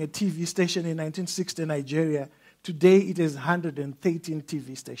having a TV station in 1960 Nigeria, today it has 113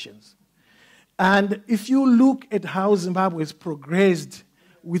 TV stations. And if you look at how Zimbabwe has progressed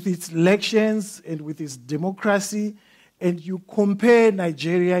with its elections and with its democracy, and you compare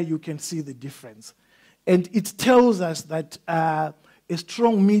Nigeria, you can see the difference. And it tells us that a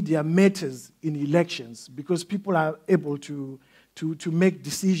strong media matters in elections because people are able to make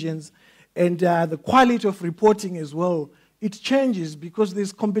decisions. And the quality of reporting as well, it changes because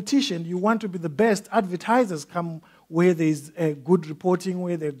there's competition. You want to be the best. Advertisers come where there's good reporting,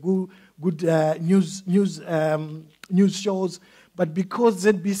 where there are good news shows. But because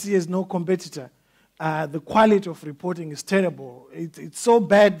ZBC is no competitor, the quality of reporting is terrible. It's so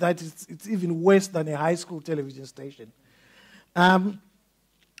bad that it's even worse than a high school television station.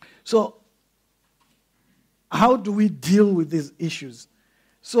 So how do we deal with these issues?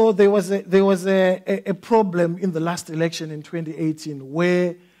 So there was a problem in the last election in 2018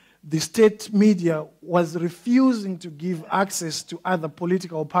 where the state media was refusing to give access to other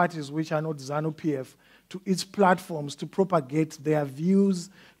political parties which are not ZANU-PF to its platforms to propagate their views,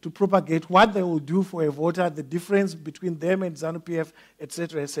 to propagate what they will do for a voter, the difference between them and ZANU-PF,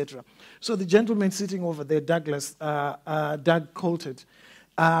 etc., etc. So the gentleman sitting over there, Doug Coltert,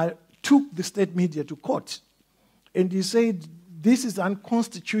 took the state media to court. And he said, this is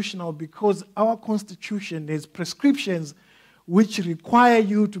unconstitutional because our constitution has prescriptions which require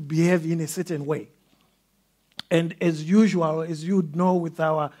you to behave in a certain way. And as usual, as you know with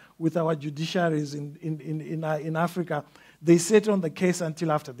our judiciaries in Africa, they sat on the case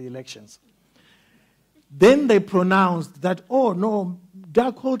until after the elections. Then they pronounced that, oh no,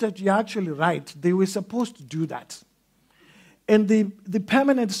 Doug Coltert, you're actually right. They were supposed to do that. And the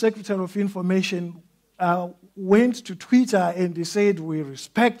permanent secretary of information went to Twitter and he said, we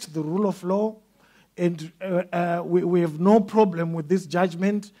respect the rule of law and we have no problem with this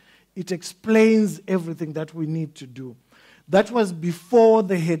judgment. It explains everything that we need to do. That was before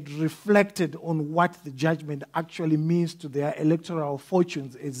they had reflected on what the judgment actually means to their electoral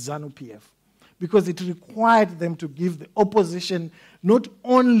fortunes as ZANU-PF. Because it required them to give the opposition not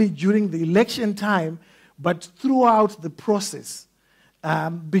only during the election time, but throughout the process.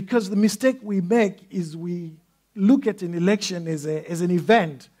 Because the mistake we make is we look at an election as an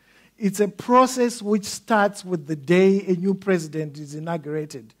event. It's a process which starts with the day a new president is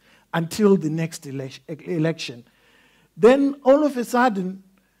inaugurated until the next election. Then all of a sudden,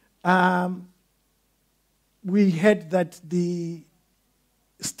 we heard that the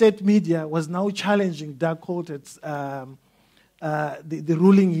state media was now challenging Doug Coltert's the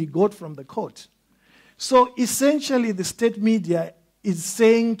ruling he got from the court. So essentially, the state media is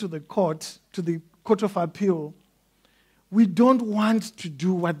saying to the Court of Appeal, we don't want to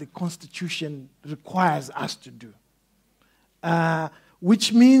do what the Constitution requires us to do.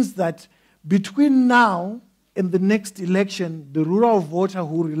 Which means that between now and the next election, the rural voter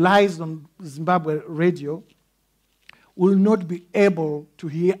who relies on Zimbabwe radio will not be able to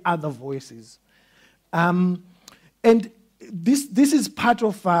hear other voices. And this is part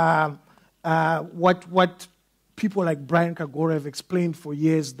of what people like Brian Kagora have explained for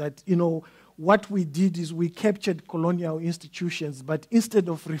years, that, you know, what we did is we captured colonial institutions, but instead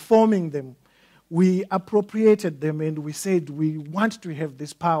of reforming them, we appropriated them and we said we want to have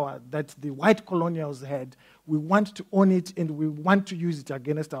this power that the white colonials had. We want to own it and we want to use it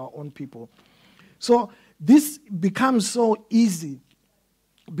against our own people. So this becomes so easy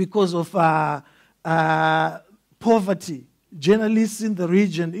because of poverty. Journalists in the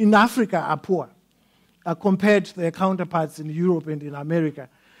region, in Africa, are poor compared to their counterparts in Europe and in America.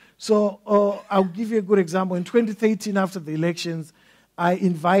 So I'll give you a good example. In 2013, after the elections, I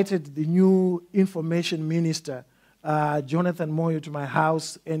invited the new information minister, Jonathan Moyo, to my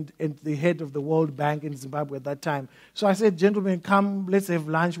house and the head of the World Bank in Zimbabwe at that time. So I said, gentlemen, come, let's have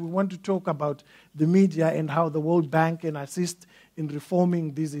lunch. We want to talk about the media and how the World Bank can assist in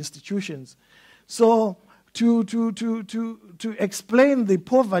reforming these institutions. So to explain the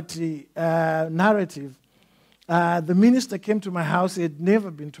poverty narrative, the minister came to my house. He had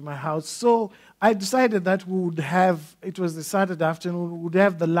never been to my house. So I decided that we would have, it was the Saturday afternoon, we would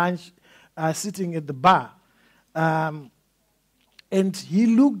have the lunch sitting at the bar. And he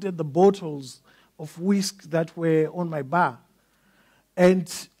looked at the bottles of whiskey that were on my bar. And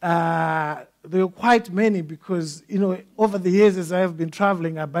there were quite many because, you know, over the years as I have been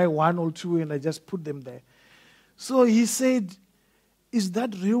traveling, I buy one or two and I just put them there. So he said, is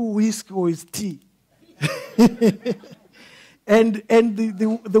that real whiskey or is tea? and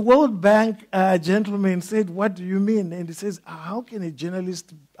the World Bank gentleman said, what do you mean? And he says, how can a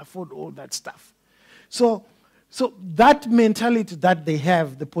journalist afford all that stuff? So that mentality that they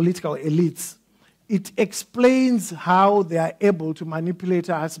have, the political elites, it explains how they are able to manipulate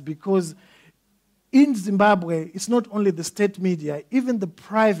us, because in Zimbabwe, it's not only the state media, even the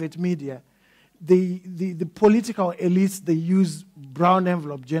private media, the political elites, they use brown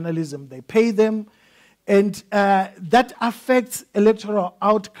envelope journalism. They pay them, and that affects electoral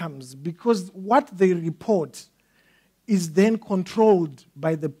outcomes because what they report is then controlled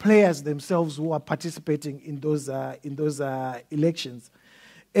by the players themselves who are participating in those elections.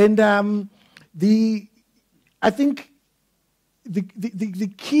 And I think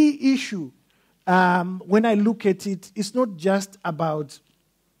the key issue when I look at it, it's not just about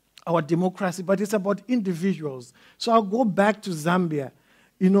our democracy, but it's about individuals. So I'll go back to Zambia.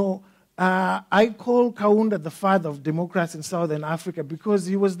 You know, I call Kaunda the father of democracy in Southern Africa because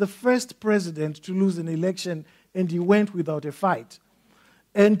he was the first president to lose an election and he went without a fight.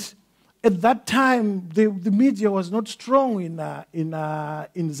 And at that time, the media was not strong in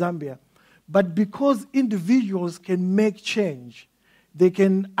Zambia. But because individuals can make change, they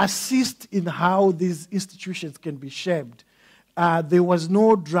can assist in how these institutions can be shaped. There was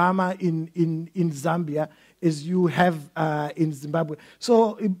no drama in Zambia as you have in Zimbabwe.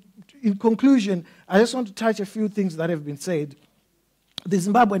 So in conclusion, I just want to touch a few things that have been said. The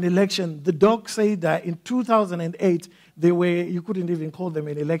Zimbabwean election, the doc said that in 2008, you couldn't even call them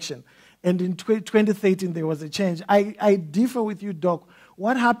an election. And in 2013, there was a change. I differ with you, Doc.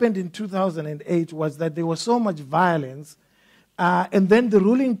 What happened in 2008 was that there was so much violence, and then the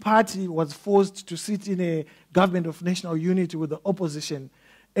ruling party was forced to sit in a government of national unity with the opposition,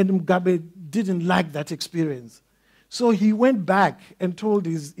 and Mugabe didn't like that experience. So he went back and told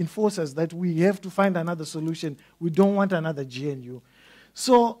his enforcers that we have to find another solution. We don't want another GNU.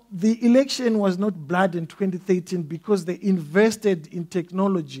 So the election was not blood in 2013 because they invested in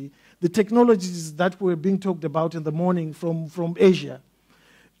technology, the technologies that were being talked about in the morning from Asia.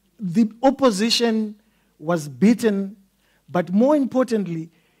 The opposition was beaten, but more importantly,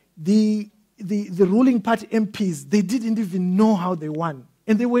 the ruling party MPs, they didn't even know how they won.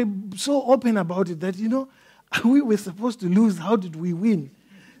 And they were so open about it that, you know, we were supposed to lose, how did we win?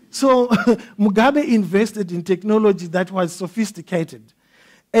 So Mugabe invested in technology that was sophisticated.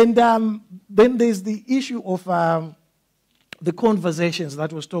 And then there's the issue of the conversations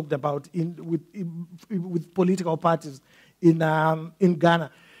that was talked about with political parties in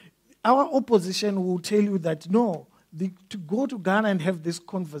Ghana. Our opposition will tell you that, no, to go to Ghana and have these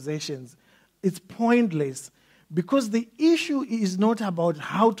conversations, it's pointless because the issue is not about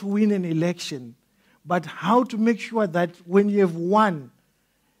how to win an election, but how to make sure that when you have won,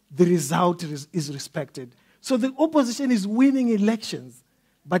 the result is respected. So the opposition is winning elections,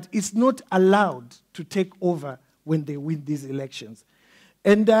 but it's not allowed to take over when they win these elections.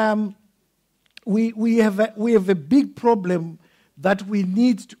 And we have a big problem that we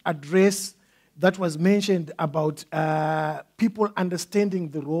need to address that was mentioned about people understanding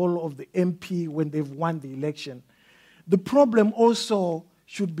the role of the MP when they've won the election. The problem also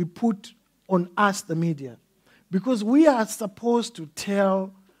should be put on us, the media, because we are supposed to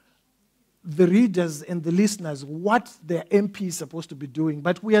tell the readers and the listeners what their MP is supposed to be doing,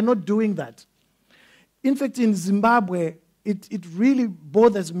 but we are not doing that. In fact, in Zimbabwe, it really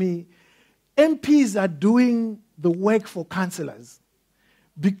bothers me. MPs are doing the work for councillors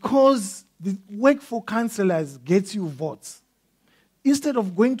because the work for councillors gets you votes. Instead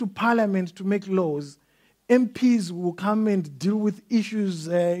of going to parliament to make laws, MPs will come and deal with issues.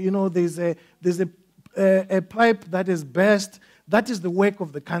 There's a pipe that is burst. That is the work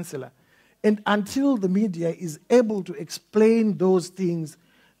of the councillor. And until the media is able to explain those things,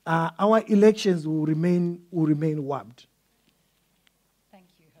 our elections will remain warped. Thank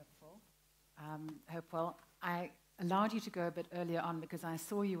you, Hopewell. I allowed you to go a bit earlier on because I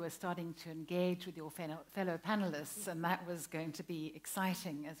saw you were starting to engage with your fellow panelists, and that was going to be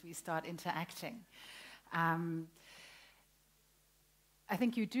exciting as we start interacting. I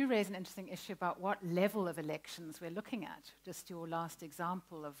think you do raise an interesting issue about what level of elections we're looking at. Just your last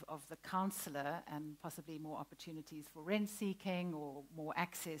example of the councillor and possibly more opportunities for rent-seeking or more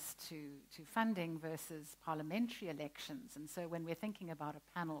access to funding versus parliamentary elections. And so when we're thinking about a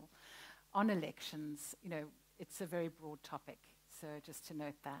panel on elections, it's a very broad topic. So just to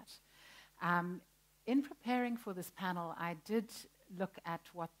note that. In preparing for this panel, I did look at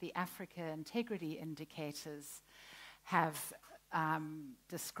what the Africa Integrity Indicators have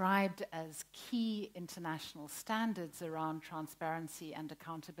described as key international standards around transparency and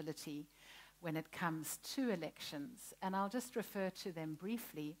accountability when it comes to elections. And I'll just refer to them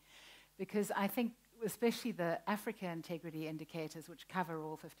briefly because I think especially the Africa Integrity Indicators, which cover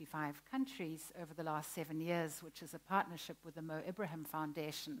all 55 countries over the last 7 years, which is a partnership with the Mo Ibrahim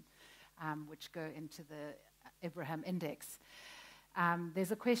Foundation, which go into the Ibrahim Index.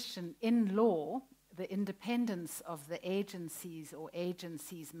 There's a question in law the independence of the agencies or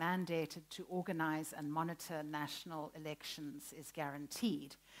agencies mandated to organize and monitor national elections is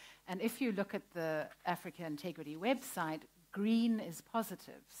guaranteed. And if you look at the Africa Integrity website, green is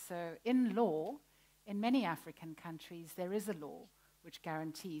positive. So in law, in many African countries, there is a law which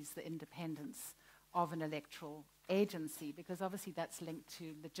guarantees the independence of an electoral agency, because obviously that's linked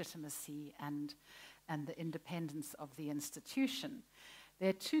to legitimacy and the independence of the institution. There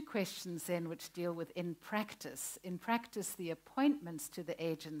are two questions then which deal with in practice. In practice, the appointments to the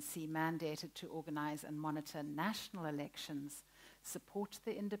agency mandated to organize and monitor national elections support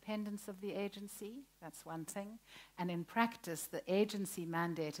the independence of the agency. That's one thing. And in practice, the agency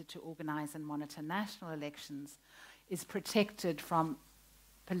mandated to organize and monitor national elections is protected from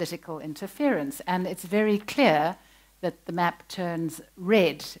political interference. And it's very clear that the map turns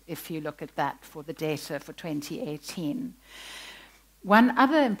red if you look at that for the data for 2018. One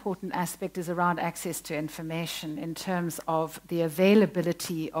other important aspect is around access to information in terms of the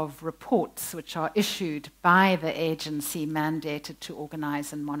availability of reports which are issued by the agency mandated to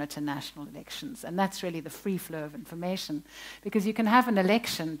organize and monitor national elections. And that's really the free flow of information, because you can have an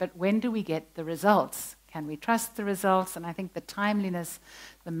election, but when do we get the results? Can we trust the results? And I think the timeliness,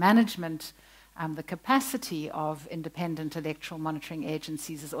 the management, the capacity of independent electoral monitoring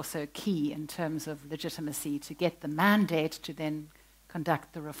agencies is also key in terms of legitimacy to get the mandate to then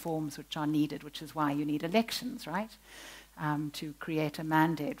conduct the reforms which are needed, which is why you need elections, right? To create a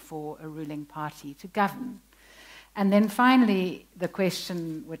mandate for a ruling party to govern. And then finally, the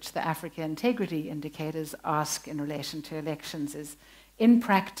question which the Africa Integrity indicators ask in relation to elections is, in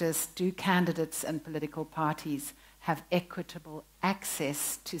practice, do candidates and political parties have equitable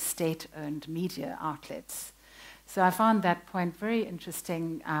access to state-owned media outlets? So I found that point very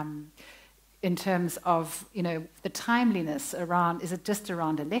interesting in terms of, the timeliness around, is it just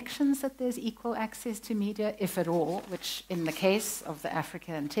around elections that there's equal access to media, if at all, which in the case of the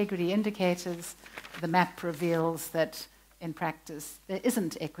Africa Integrity indicators, the map reveals that in practice there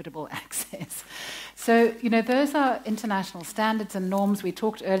isn't equitable access. So, those are international standards and norms. We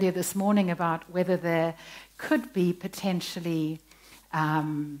talked earlier this morning about whether there could be potentially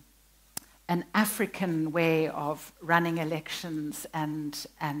an African way of running elections and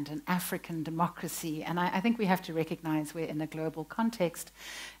an African democracy. And I think we have to recognize we're in a global context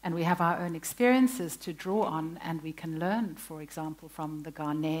and we have our own experiences to draw on, and we can learn, for example, from the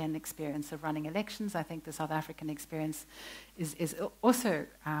Ghanaian experience of running elections. I think the South African experience is also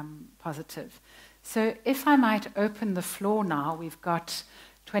positive. So if I might open the floor now, we've got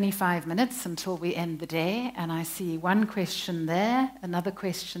 25 minutes until we end the day, and I see one question there, another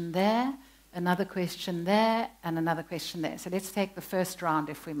question there, another question there, and another question there. So let's take the first round,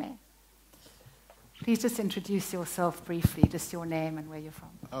 if we may. Please just introduce yourself briefly, just your name and where you're from.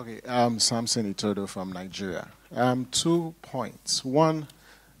 Okay, Samson Itodo from Nigeria. 2 points. One,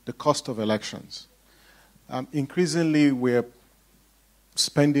 the cost of elections. Increasingly, we're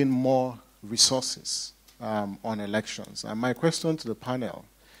spending more resources on elections. And my question to the panel,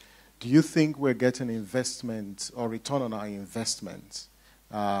 do you think we're getting investment or return on our investment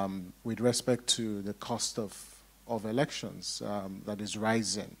with respect to the cost of elections that is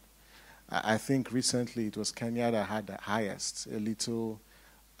rising? I think recently it was Kenya that had the highest, a little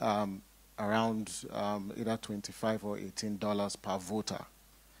around either $25 or $18 per voter.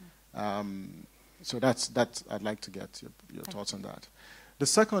 So that's I'd like to get your thoughts on that. The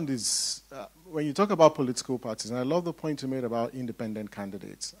second is, when you talk about political parties, and I love the point you made about independent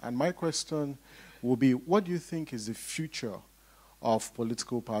candidates, and my question will be, what do you think is the future of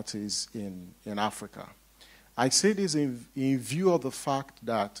political parties in Africa? I say this in view of the fact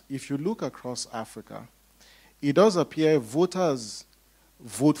that if you look across Africa, it does appear voters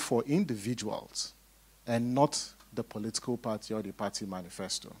vote for individuals and not the political party or the party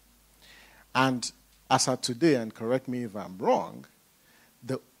manifesto. And as of today, and correct me if I'm wrong,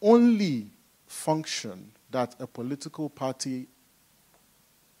 the only function that a political party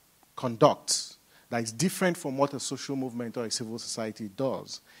conducts that is different from what a social movement or a civil society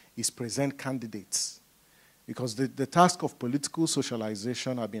does is present candidates. Because the task of political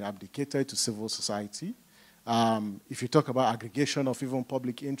socialization has been abdicated to civil society. If you talk about aggregation of even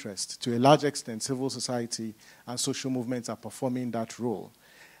public interest, to a large extent, civil society and social movements are performing that role.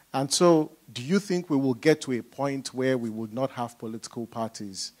 And so, do you think we will get to a point where we would not have political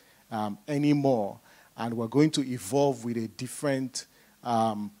parties anymore, and we're going to evolve with a different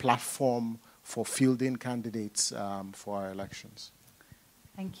platform for fielding candidates for our elections?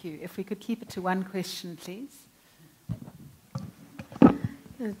 Thank you. If we could keep it to one question, please.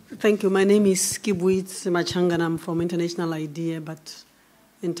 Thank you. My name is Kibwit Semachang, and I'm from International IDEA, but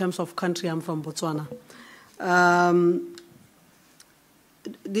in terms of country. I'm from Botswana.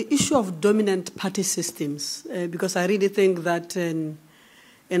 The issue of dominant party systems, because I really think that in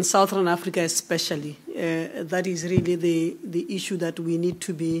Southern Africa especially, that is really the issue that we need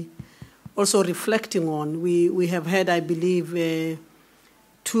to be also reflecting on. We have had, I believe,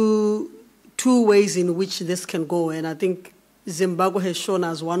 two ways in which this can go, and I think Zimbabwe has shown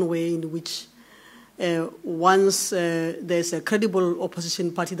us one way in which once there's a credible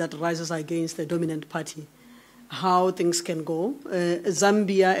opposition party that rises against the dominant party, how things can go.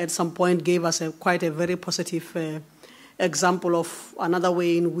 Zambia at some point gave us quite a very positive example of another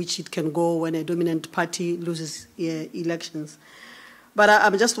way in which it can go when a dominant party loses elections. But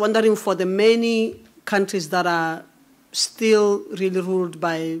I'm just wondering, for the many countries that are still really ruled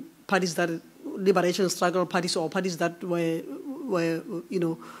by parties that liberation struggle parties or parties that were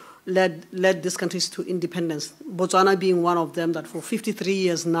led these countries to independence, Botswana being one of them, that for 53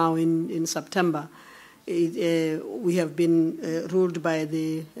 years now in September, we have been ruled by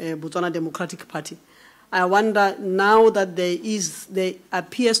the Botswana Democratic Party. I wonder now that there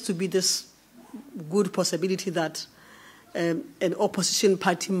appears to be this good possibility that an opposition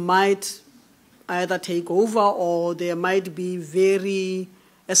party might either take over or there might be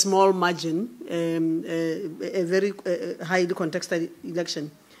a small margin, a very highly contested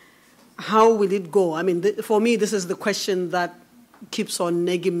election. How will it go? I mean, for me, this is the question that keeps on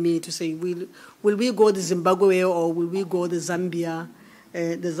nagging me to say, will we go the Zimbabwe way or will we go the Zambia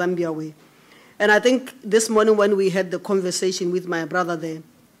way? And I think this morning when we had the conversation with my brother there,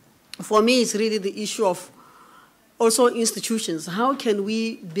 for me it's really the issue of also institutions. How can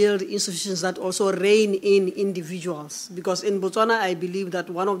we build institutions that also rein in individuals? Because in Botswana, I believe that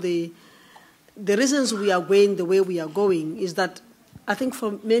one of the reasons we are going the way we are going is that I think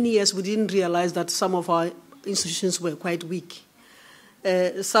for many years we didn't realize that some of our institutions were quite weak.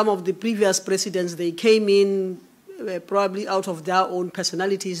 Some of the previous presidents, they came in probably out of their own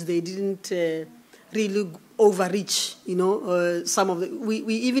personalities. They didn't really overreach,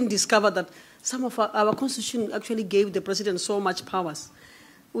 we even discovered that some of our constitution actually gave the president so much powers.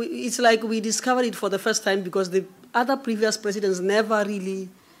 It's like we discovered it for the first time because the other previous presidents never really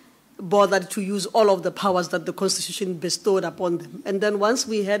bothered to use all of the powers that the constitution bestowed upon them. And then once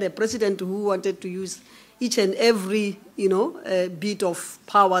we had a president who wanted to use each and every, bit of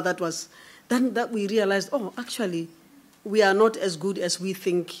power then that we realized, oh, actually, we are not as good as we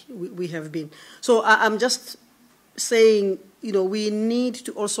think we have been. So I'm just saying, we need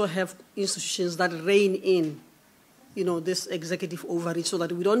to also have institutions that rein in, this executive overreach so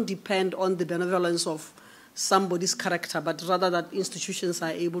that we don't depend on the benevolence of somebody's character, but rather that institutions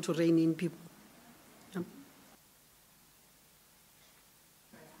are able to rein in people. Yeah.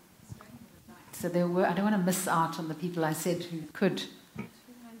 So I don't want to miss out on the people I said who could.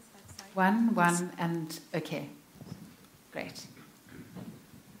 One, and okay. Great.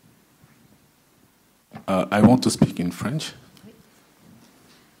 I want to speak in French.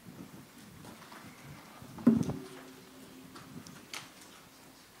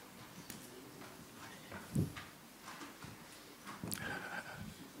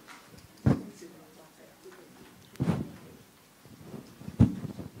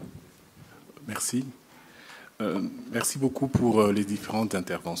 Merci. Merci beaucoup pour les différentes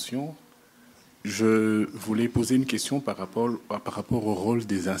interventions. Je voulais poser une question par rapport au rôle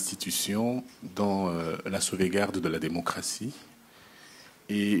des institutions dans la sauvegarde de la démocratie.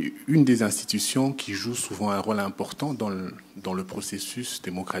 Et une des institutions qui joue souvent un rôle important dans le processus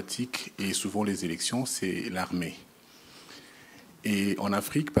démocratique et souvent les élections, c'est l'armée. Et en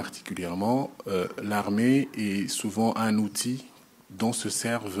Afrique particulièrement, l'armée est souvent un outil dont se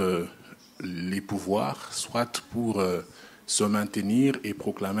servent les pouvoirs, soit pour se maintenir et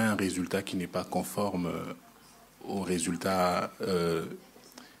proclamer un résultat qui n'est pas conforme aux résultats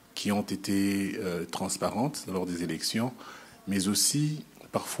qui ont été transparents lors des élections, mais aussi,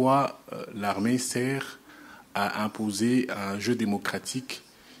 parfois, l'armée sert à imposer un jeu démocratique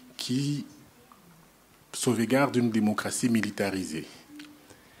qui sauvegarde une démocratie militarisée.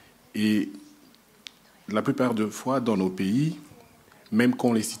 Et la plupart des fois, dans nos pays, même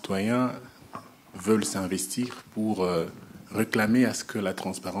quand les citoyens veulent s'investir pour réclamer à ce que la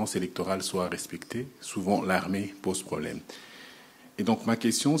transparence électorale soit respectée, souvent l'armée pose problème. Et donc ma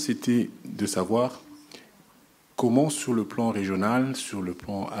question, c'était de savoir comment sur le plan régional, sur le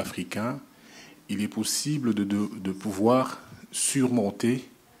plan africain, il est possible de pouvoir surmonter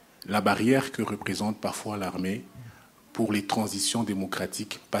la barrière que représente parfois l'armée pour les transitions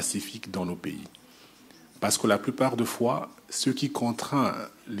démocratiques pacifiques dans nos pays. Parce que la plupart des fois, ce qui contraint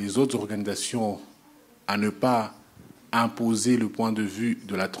les autres organisations à ne pas imposer le point de vue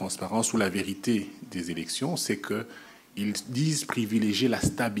de la transparence ou la vérité des élections, c'est qu'ils disent privilégier la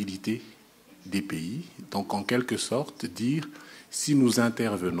stabilité des pays. Donc, en quelque sorte, dire si nous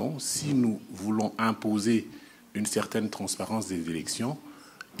intervenons, si nous voulons imposer une certaine transparence des élections,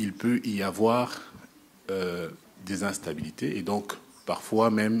 il peut y avoir des instabilités et donc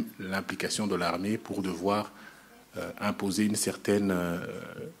parfois même l'implication de l'armée pour devoir imposer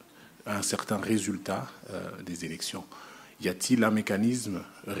un certain résultat des élections. Y a-t-il un mécanisme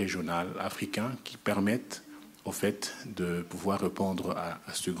régional africain qui permette au fait de pouvoir répondre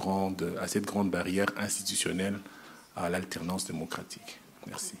à cette grande barrière institutionnelle à l'alternance démocratique?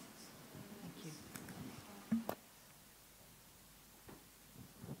 Merci.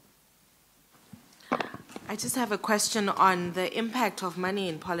 I just have a question on the impact of money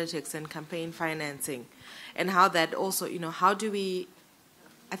in politics and campaign financing, and how that also, how do we,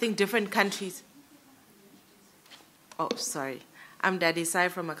 I think different countries, oh, sorry. I'm Daddy Sai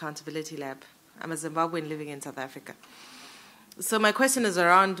from Accountability Lab. I'm a Zimbabwean living in South Africa. So my question is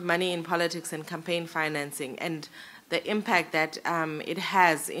around money in politics and campaign financing and the impact that it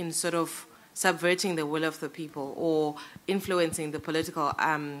has in sort of subverting the will of the people or influencing the political,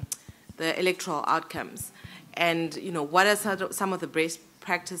 the electoral outcomes. And, what are some of the best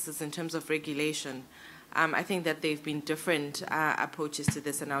practices in terms of regulation? I think that there have been different approaches to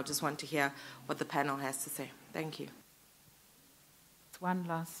this, and I just want to hear what the panel has to say. Thank you. One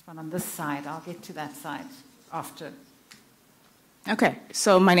last one on this side. I'll get to that side after. Okay,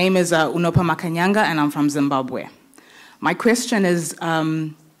 so my name is Unopa Makanyanga, and I'm from Zimbabwe. My question is,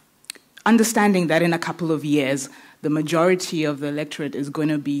 understanding that in a couple of years, the majority of the electorate is going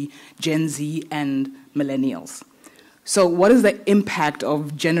to be Gen Z and millennials. So what is the impact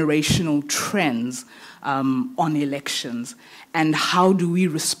of generational trends on elections? And how do we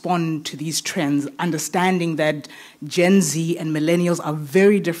respond to these trends, understanding that Gen Z and millennials are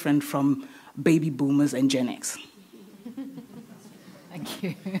very different from baby boomers and Gen X? Thank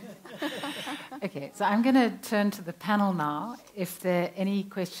you. Okay, so I'm going to turn to the panel now. If there are any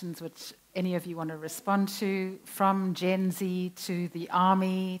questions which any of you want to respond to, from Gen Z to the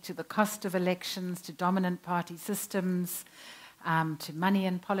army, to the cost of elections, to dominant party systems, to money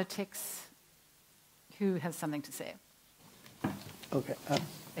in politics, who has something to say? Okay.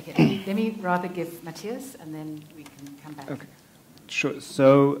 Okay, let me rather give Matthias, and then we can come back. Okay, sure.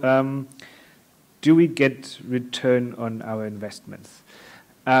 So, do we get return on our investments?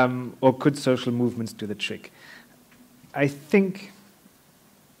 Or could social movements do the trick? I think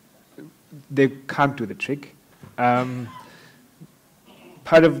they can't do the trick. Part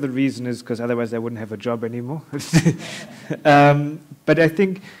of the reason is because otherwise I wouldn't have a job anymore. But I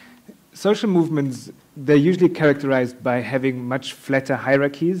think social movements, they're usually characterized by having much flatter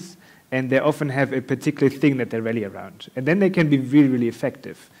hierarchies, and they often have a particular thing that they rally around. And then they can be really, really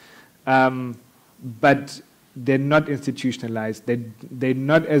effective. But they're not institutionalized. They're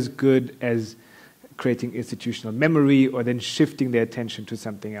not as good as creating institutional memory or then shifting their attention to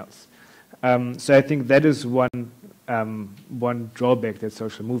something else. So I think that is one drawback that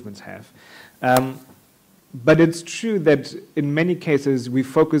social movements have. But it's true that in many cases we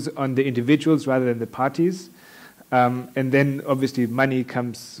focus on the individuals rather than the parties. And then obviously money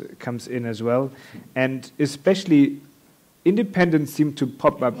comes in as well. And especially independents seem to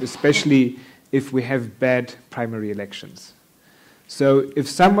pop up, especially if we have bad primary elections. So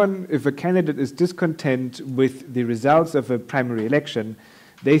if a candidate is discontent with the results of a primary election,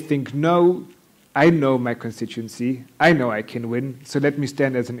 they think, no, I know my constituency, I know I can win, so let me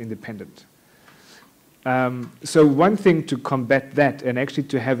stand as an independent. So one thing to combat that and actually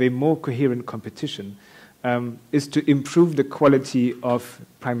to have a more coherent competition is to improve the quality of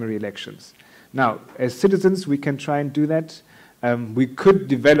primary elections. Now, as citizens, we can try and do that. We could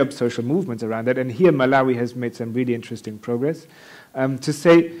develop social movements around that, and here Malawi has made some really interesting progress. To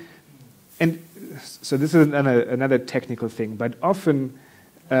say, and so this is another technical thing, but often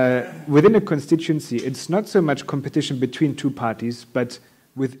within a constituency, it's not so much competition between two parties, but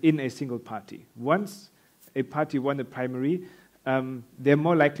within a single party. Once a party won the primary, they're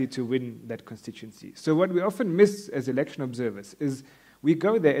more likely to win that constituency. So what we often miss as election observers is we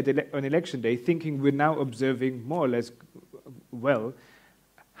go there on election day thinking we're now observing more or less well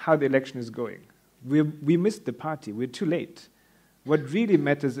how the election is going. We missed the party. We're too late. What really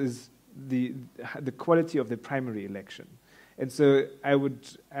matters is the quality of the primary election. And so I would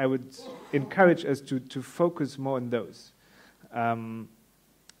encourage us to focus more on those. And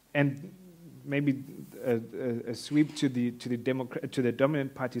maybe a sweep to the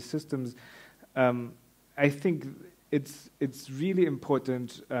dominant party systems. I think it's really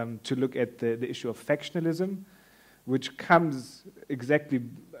important to look at the issue of factionalism, which comes exactly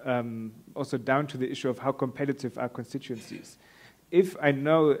also down to the issue of how competitive are constituencies. If I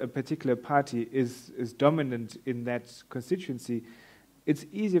know a particular party is dominant in that constituency, it's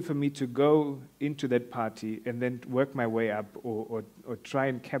easier for me to go into that party and then work my way up or try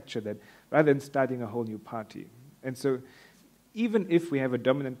and capture that rather than starting a whole new party. And so even if we have a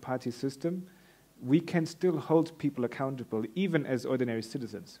dominant party system, we can still hold people accountable, even as ordinary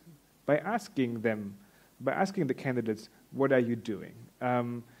citizens, by asking the candidates, what are you doing?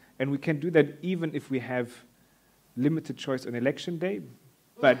 And we can do that even if we have limited choice on election day,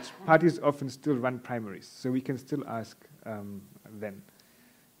 but parties often still run primaries, so we can still ask then.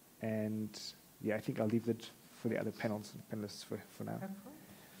 And yeah, I think I'll leave that for the other panelists for now.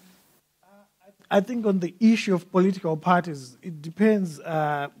 I think on the issue of political parties, it depends.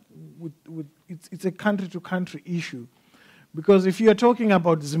 It's a country-to-country issue, because if you are talking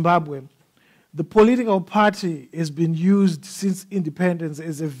about Zimbabwe, the political party has been used since independence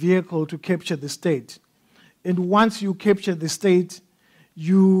as a vehicle to capture the state. And once you capture the state,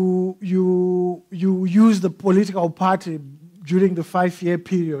 you use the political party during the 5-year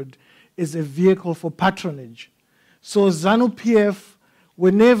period as a vehicle for patronage. So ZANU-PF,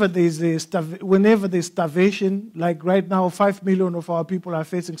 whenever there's starvation, like right now 5 million of our people are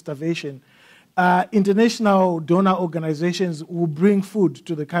facing starvation, international donor organizations will bring food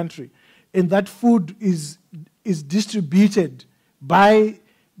to the country. And that food is distributed by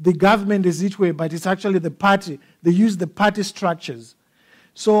the government as it were, but it's actually the party. They use the party structures.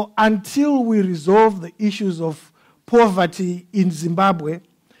 So until we resolve the issues of poverty in Zimbabwe,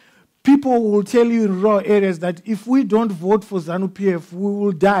 people will tell you in rural areas that if we don't vote for ZANU-PF, we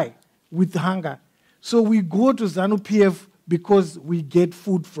will die with hunger. So we go to ZANU-PF because we get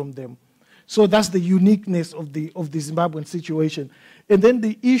food from them. So that's the uniqueness of the Zimbabwean situation. And then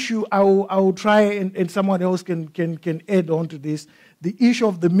the issue, I will try, and someone else can add on to this, the issue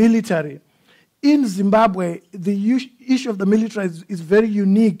of the military. In Zimbabwe, the issue of the military is very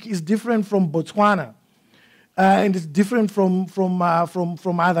unique. It's different from Botswana, and it's different from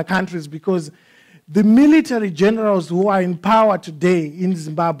other countries, because the military generals who are in power today in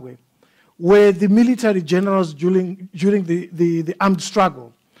Zimbabwe were the military generals during the armed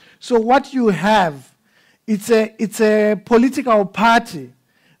struggle. So what you have, it's a political party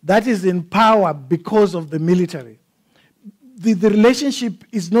that is in power because of the military. The relationship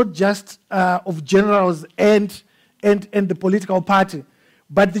is not just of generals and the political party,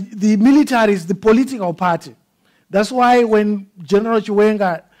 but the military is the political party. That's why when General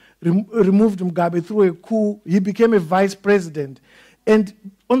Chiwenga removed Mugabe through a coup, he became a vice president. And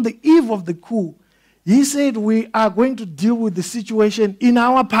on the eve of the coup, he said, we are going to deal with the situation in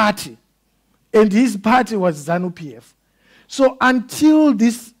our party. And his party was ZANU-PF. So until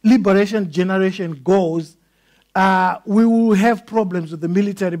this liberation generation goes, we will have problems with the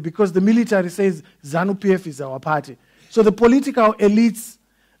military, because the military says ZANU-PF is our party. So the political elites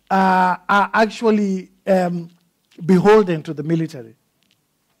are actually beholden to the military.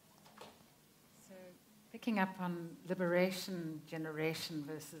 So picking up on liberation generation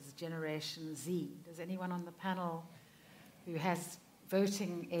versus Generation Z, does anyone on the panel who has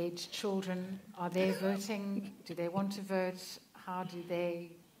voting age children, are they voting? Do they want to vote? How do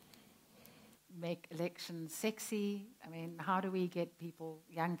they make elections sexy? I mean, how do we get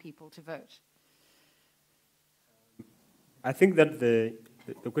young people to vote? I think that the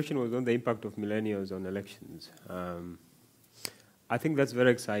question was on the impact of millennials on elections. I think that's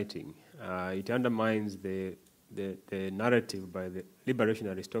very exciting. It undermines the narrative by the liberation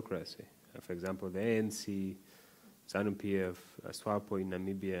aristocracy. For example, the ANC, ZANU-PF, SWAPO in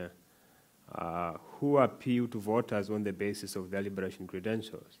Namibia, who appeal to voters on the basis of their liberation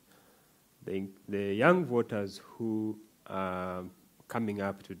credentials. The young voters who are coming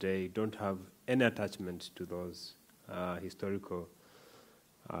up today don't have any attachment to those historical,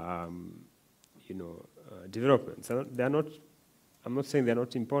 developments. They're not. I'm not saying they're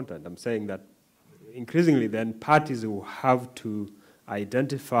not important. I'm saying that increasingly, then parties will have to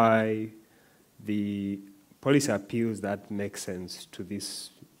identify the policy appeals that make sense to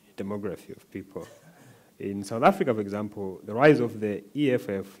this demography of people. In South Africa, for example, the rise of the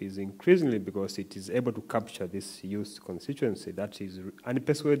EFF is increasingly because it is able to capture this youth constituency that is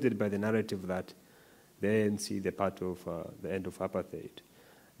unpersuaded by the narrative that the ANC, the part of the end of apartheid.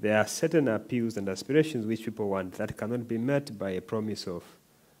 There are certain appeals and aspirations which people want that cannot be met by a promise of,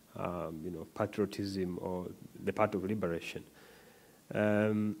 patriotism or the part of liberation.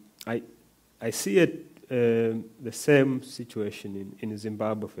 I see it. The same situation in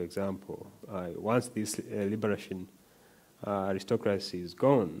Zimbabwe, for example. Once this liberation aristocracy is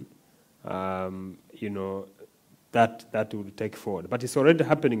gone, that will take forward. But it's already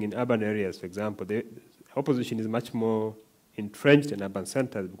happening in urban areas, for example. The opposition is much more entrenched in urban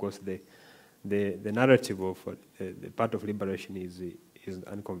centers because the narrative of the part of liberation is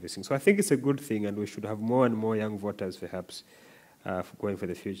unconvincing. So I think it's a good thing, and we should have more and more young voters, perhaps, going for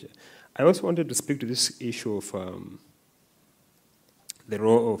the future. I also wanted to speak to this issue of the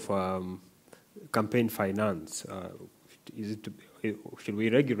role of campaign finance. Should we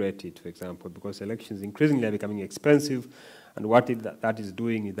regulate it, for example, because elections increasingly are becoming expensive, and what that is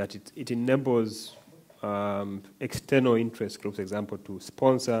doing is that it enables external interest groups, for example, to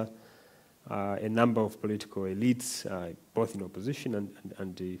sponsor a number of political elites, both in opposition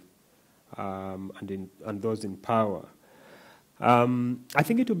and those in power. I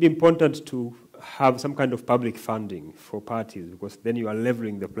think it would be important to have some kind of public funding for parties, because then you are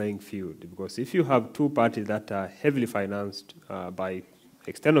leveling the playing field. Because if you have two parties that are heavily financed by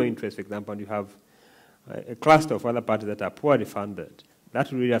external interests, for example, and you have a cluster of other parties that are poorly funded,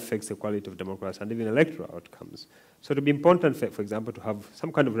 that really affects the quality of democracy and even electoral outcomes. So it would be important, for example, to have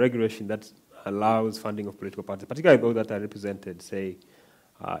some kind of regulation that allows funding of political parties, particularly those that are represented, say,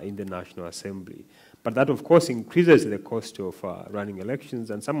 in the National Assembly. But that, of course, increases the cost of running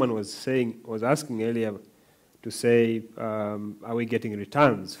elections. And someone was asking earlier to say, are we getting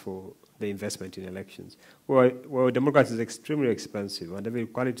returns for the investment in elections? Well, democracy is extremely expensive, and every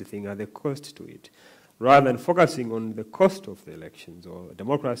quality thing has a cost to it. Rather than focusing on the cost of the elections or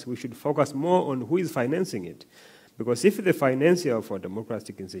democracy, we should focus more on who is financing it. Because if the financier of our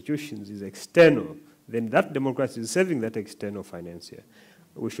democratic institutions is external, then that democracy is serving that external financier.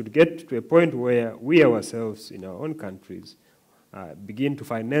 We should get to a point where we ourselves in our own countries begin to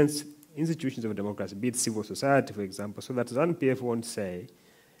finance institutions of democracy, be it civil society, for example, so that ZANU-PF won't say,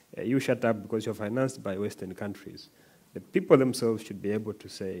 you shut up because you're financed by Western countries. The people themselves should be able to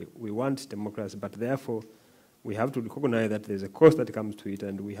say, we want democracy, but therefore we have to recognize that there's a cost that comes to it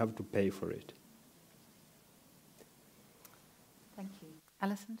and we have to pay for it. Thank you.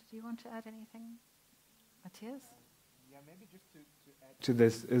 Alison, do you want to add anything? Matthias? Yeah, maybe just to add to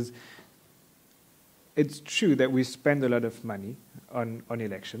this is, it's true that we spend a lot of money on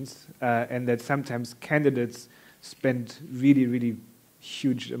elections, and that sometimes candidates spend really, really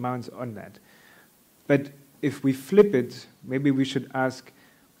huge amounts on that. But if we flip it, maybe we should ask,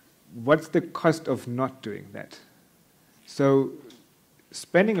 what's the cost of not doing that? So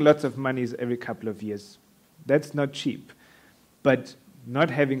spending lots of money every couple of years, that's not cheap. But not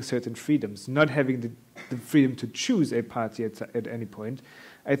having certain freedoms, not having the freedom to choose a party at any point,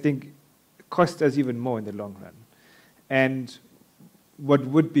 I think costs us even more in the long run. And what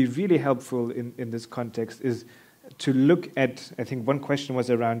would be really helpful in this context is to look at, I think one question was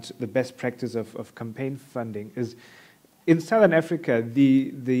around the best practice of campaign funding, is in Southern Africa,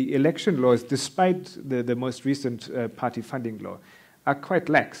 the election laws, despite the most recent party funding law, are quite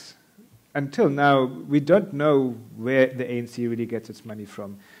lax. Until now, we don't know where the ANC really gets its money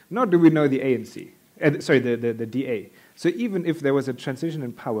from, nor do we know the ANC, the DA. So even if there was a transition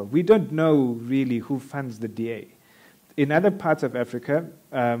in power, we don't know really who funds the DA. In other parts of Africa,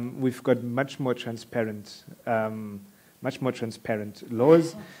 we've got much more transparent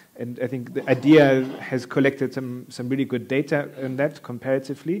laws, and I think the IDEA has collected some really good data on that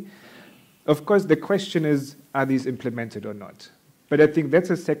comparatively. Of course, the question is, are these implemented or not? But I think that's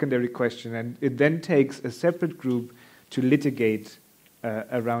a secondary question, and it then takes a separate group to litigate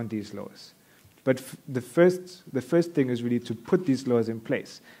around these laws. But the first thing is really to put these laws in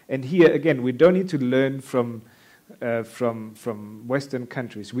place. And here, again, we don't need to learn from Western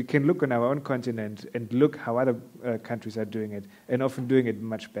countries. We can look on our own continent and look how other countries are doing it, and often doing it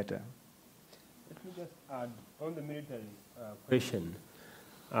much better. Let me just add on the military question.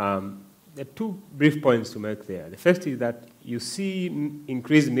 There are two brief points to make there. The first is that you see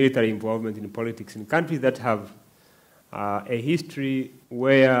increased military involvement in politics in countries that have a history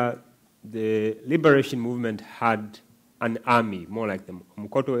where the liberation movement had an army, more like the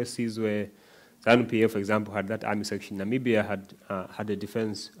Mkoto Esizwe, ZANU-PF, for example, had that army section. Namibia had a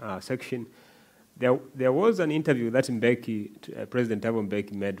defense section. There was an interview that President Thabo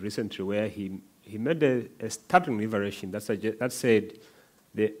Mbeki made recently, where he made a startling liberation that said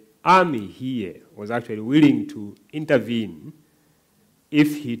the army here was actually willing to intervene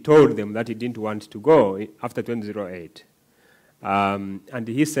if he told them that he didn't want to go after 2008. And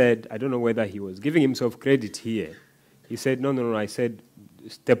he said, I don't know whether he was giving himself credit here. He said, no, I said,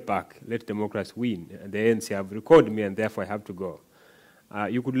 step back, let democracy win. And the ANC have recalled me, and therefore I have to go.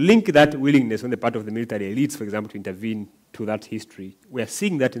 You could link that willingness on the part of the military elites, for example, to intervene to that history. We are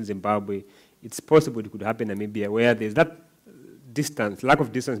seeing that in Zimbabwe. It's possible it could happen in Namibia, where there's that distance, lack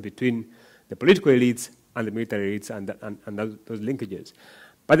of distance between the political elites and the military elites and those linkages.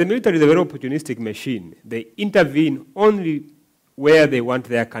 But the military is a very opportunistic machine. They intervene only where they want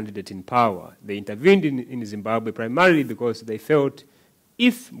their candidate in power. They intervened in Zimbabwe primarily because they felt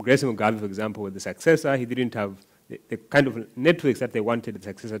if Grace Mugabe, for example, was the successor, he didn't have the kind of networks that they wanted the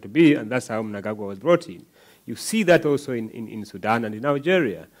successor to be, and that's how Mnangagwa was brought in. You see that also in Sudan and in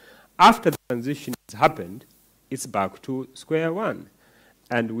Algeria. After the transition has happened, it's back to square one.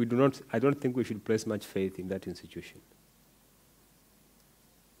 And I don't think we should place much faith in that institution.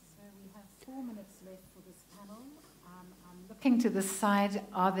 So we have 4 minutes left for this panel. I'm looking to the side.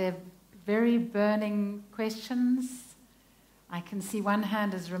 Are there very burning questions? I can see one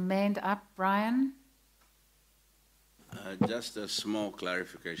hand has remained up. Brian? Just a small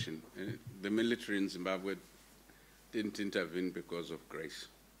clarification. The military in Zimbabwe didn't intervene because of grace.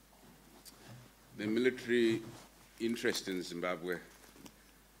 The military interest in Zimbabwe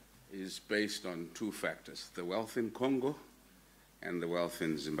is based on two factors, the wealth in Congo and the wealth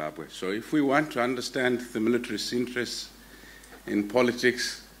in Zimbabwe. So if we want to understand the military's interests in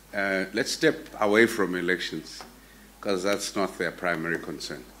politics, let's step away from elections, because that's not their primary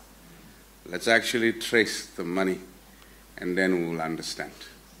concern. Let's actually trace the money, and then we'll understand.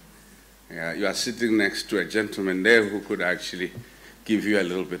 You are sitting next to a gentleman there who could actually give you a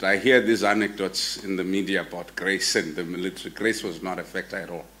little bit. I hear these anecdotes in the media about grace and the military. Grace was not a factor at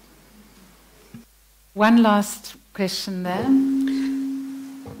all. One last question there.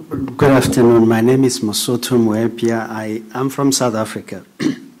 Good afternoon. My name is Mosoto Mwepia. I am from South Africa.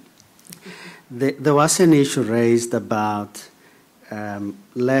 There was an issue raised about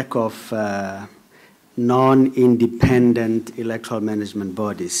lack of non-independent electoral management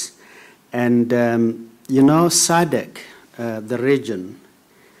bodies. And, you know, SADC, the region,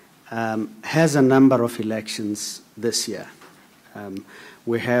 has a number of elections this year.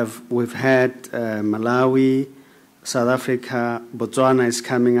 We've had Malawi, South Africa, Botswana is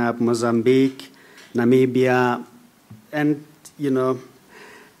coming up, Mozambique, Namibia, and, you know,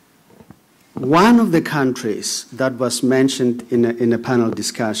 one of the countries that was mentioned in a panel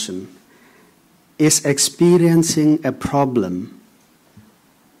discussion is experiencing a problem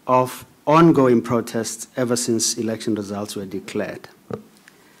of ongoing protests ever since election results were declared.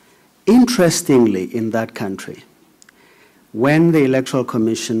 Interestingly, in that country, when the Electoral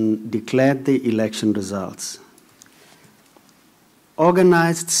Commission declared the election results,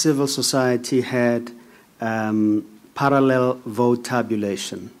 organized civil society had parallel vote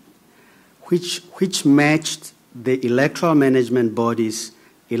tabulation, which matched the electoral management body's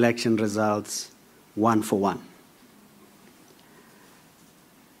election results 1 for 1.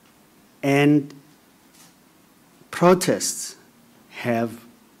 And protests have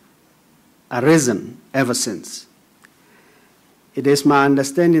arisen ever since. It is my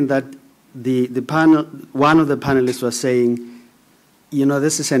understanding that one of the panelists was saying, you know,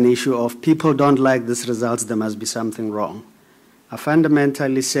 this is an issue of people don't like these results, there must be something wrong. I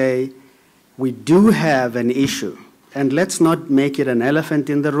fundamentally say we do have an issue, and let's not make it an elephant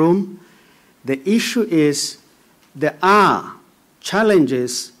in the room. The issue is there are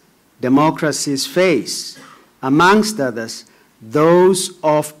challenges democracies face, amongst others, those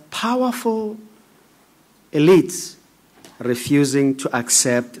of powerful elites refusing to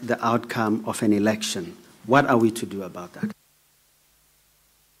accept the outcome of an election. What are we to do about that?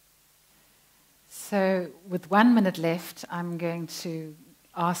 So, with 1 minute left, I'm going to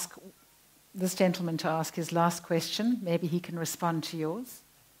ask this gentleman to ask his last question. Maybe he can respond to yours.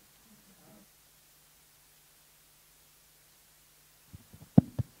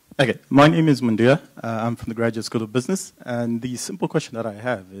 Okay, my name is Mandela. I'm from the Graduate School of Business, and the simple question that I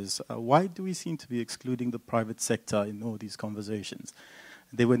have is, why do we seem to be excluding the private sector in all these conversations?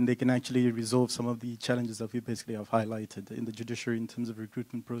 When they can actually resolve some of the challenges that we basically have highlighted in the judiciary in terms of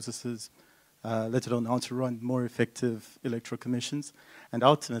recruitment processes, let alone how to run more effective electoral commissions, and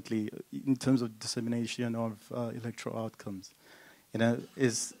ultimately, in terms of dissemination of electoral outcomes. You know,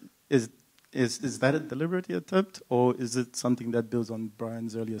 is that a deliberate attempt, or is it something that builds on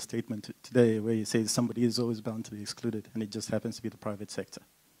Brian's earlier statement today, where he says somebody is always bound to be excluded, and it just happens to be the private sector?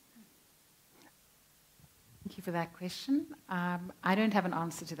 Thank you for that question. I don't have an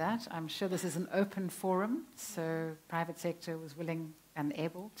answer to that. I'm sure this is an open forum, so private sector was willing and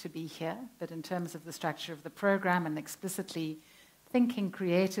able to be here, but in terms of the structure of the program and explicitly thinking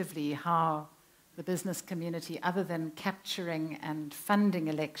creatively how the business community, other than capturing and funding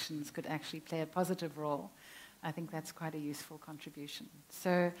elections, could actually play a positive role, I think that's quite a useful contribution.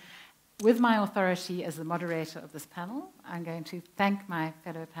 So with my authority as the moderator of this panel, I'm going to thank my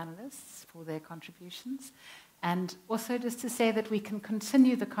fellow panelists for their contributions, and also just to say that we can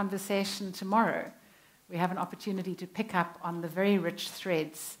continue the conversation tomorrow we have an opportunity to pick up on the very rich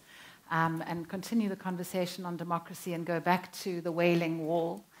threads and continue the conversation on democracy and go back to the Wailing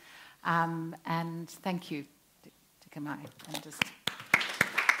Wall. And thank you to Kamai. And just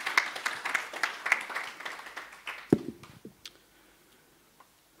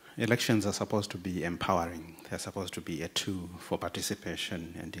elections are supposed to be empowering. They're supposed to be a tool for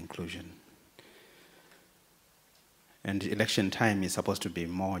participation and inclusion. And election time is supposed to be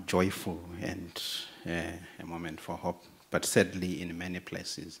more joyful and a moment for hope. But sadly, in many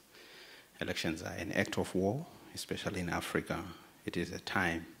places, elections are an act of war, especially in Africa. It is a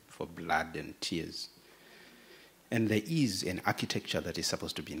time for blood and tears. And there is an architecture that is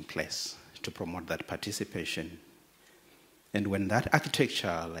supposed to be in place to promote that participation. And when that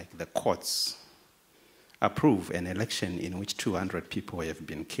architecture, like the courts, approve an election in which 200 people have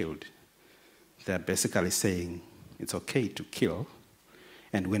been killed, they're basically saying it's okay to kill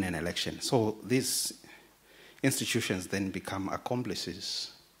and win an election. So these institutions then become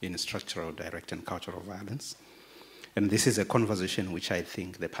accomplices in structural, direct, and cultural violence. And this is a conversation which I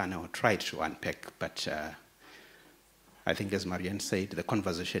think the panel tried to unpack, but I think, as Marianne said, the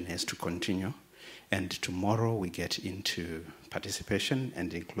conversation has to continue. And tomorrow we get into participation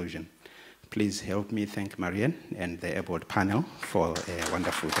and inclusion. Please help me thank Marianne and the Airboard panel for a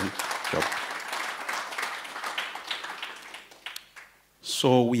wonderful job.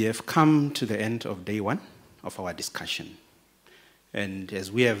 So we have come to the end of day one of our discussion. And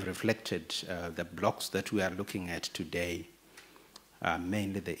as we have reflected, the blocks that we are looking at today are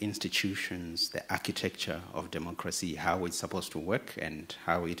mainly the institutions, the architecture of democracy, how it's supposed to work and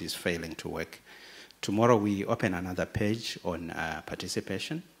how it is failing to work. Tomorrow we open another page on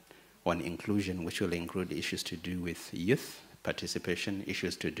participation, on inclusion, which will include issues to do with youth participation,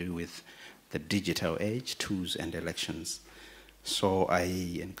 issues to do with the digital age, tools and elections. So I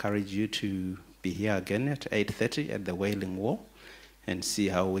encourage you to be here again at 8:30 at the Wailing Wall and see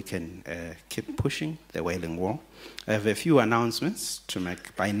how we can keep pushing the Wailing Wall. I have a few announcements to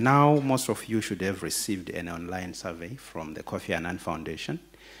make. By now, most of you should have received an online survey from the Kofi Annan Foundation.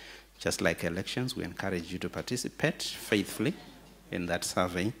 Just like elections, we encourage you to participate faithfully in that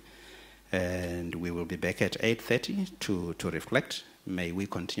survey. And we will be back at 8:30 to reflect. May we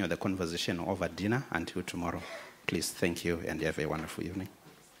continue the conversation over dinner until tomorrow. Please, thank you, and have a wonderful evening.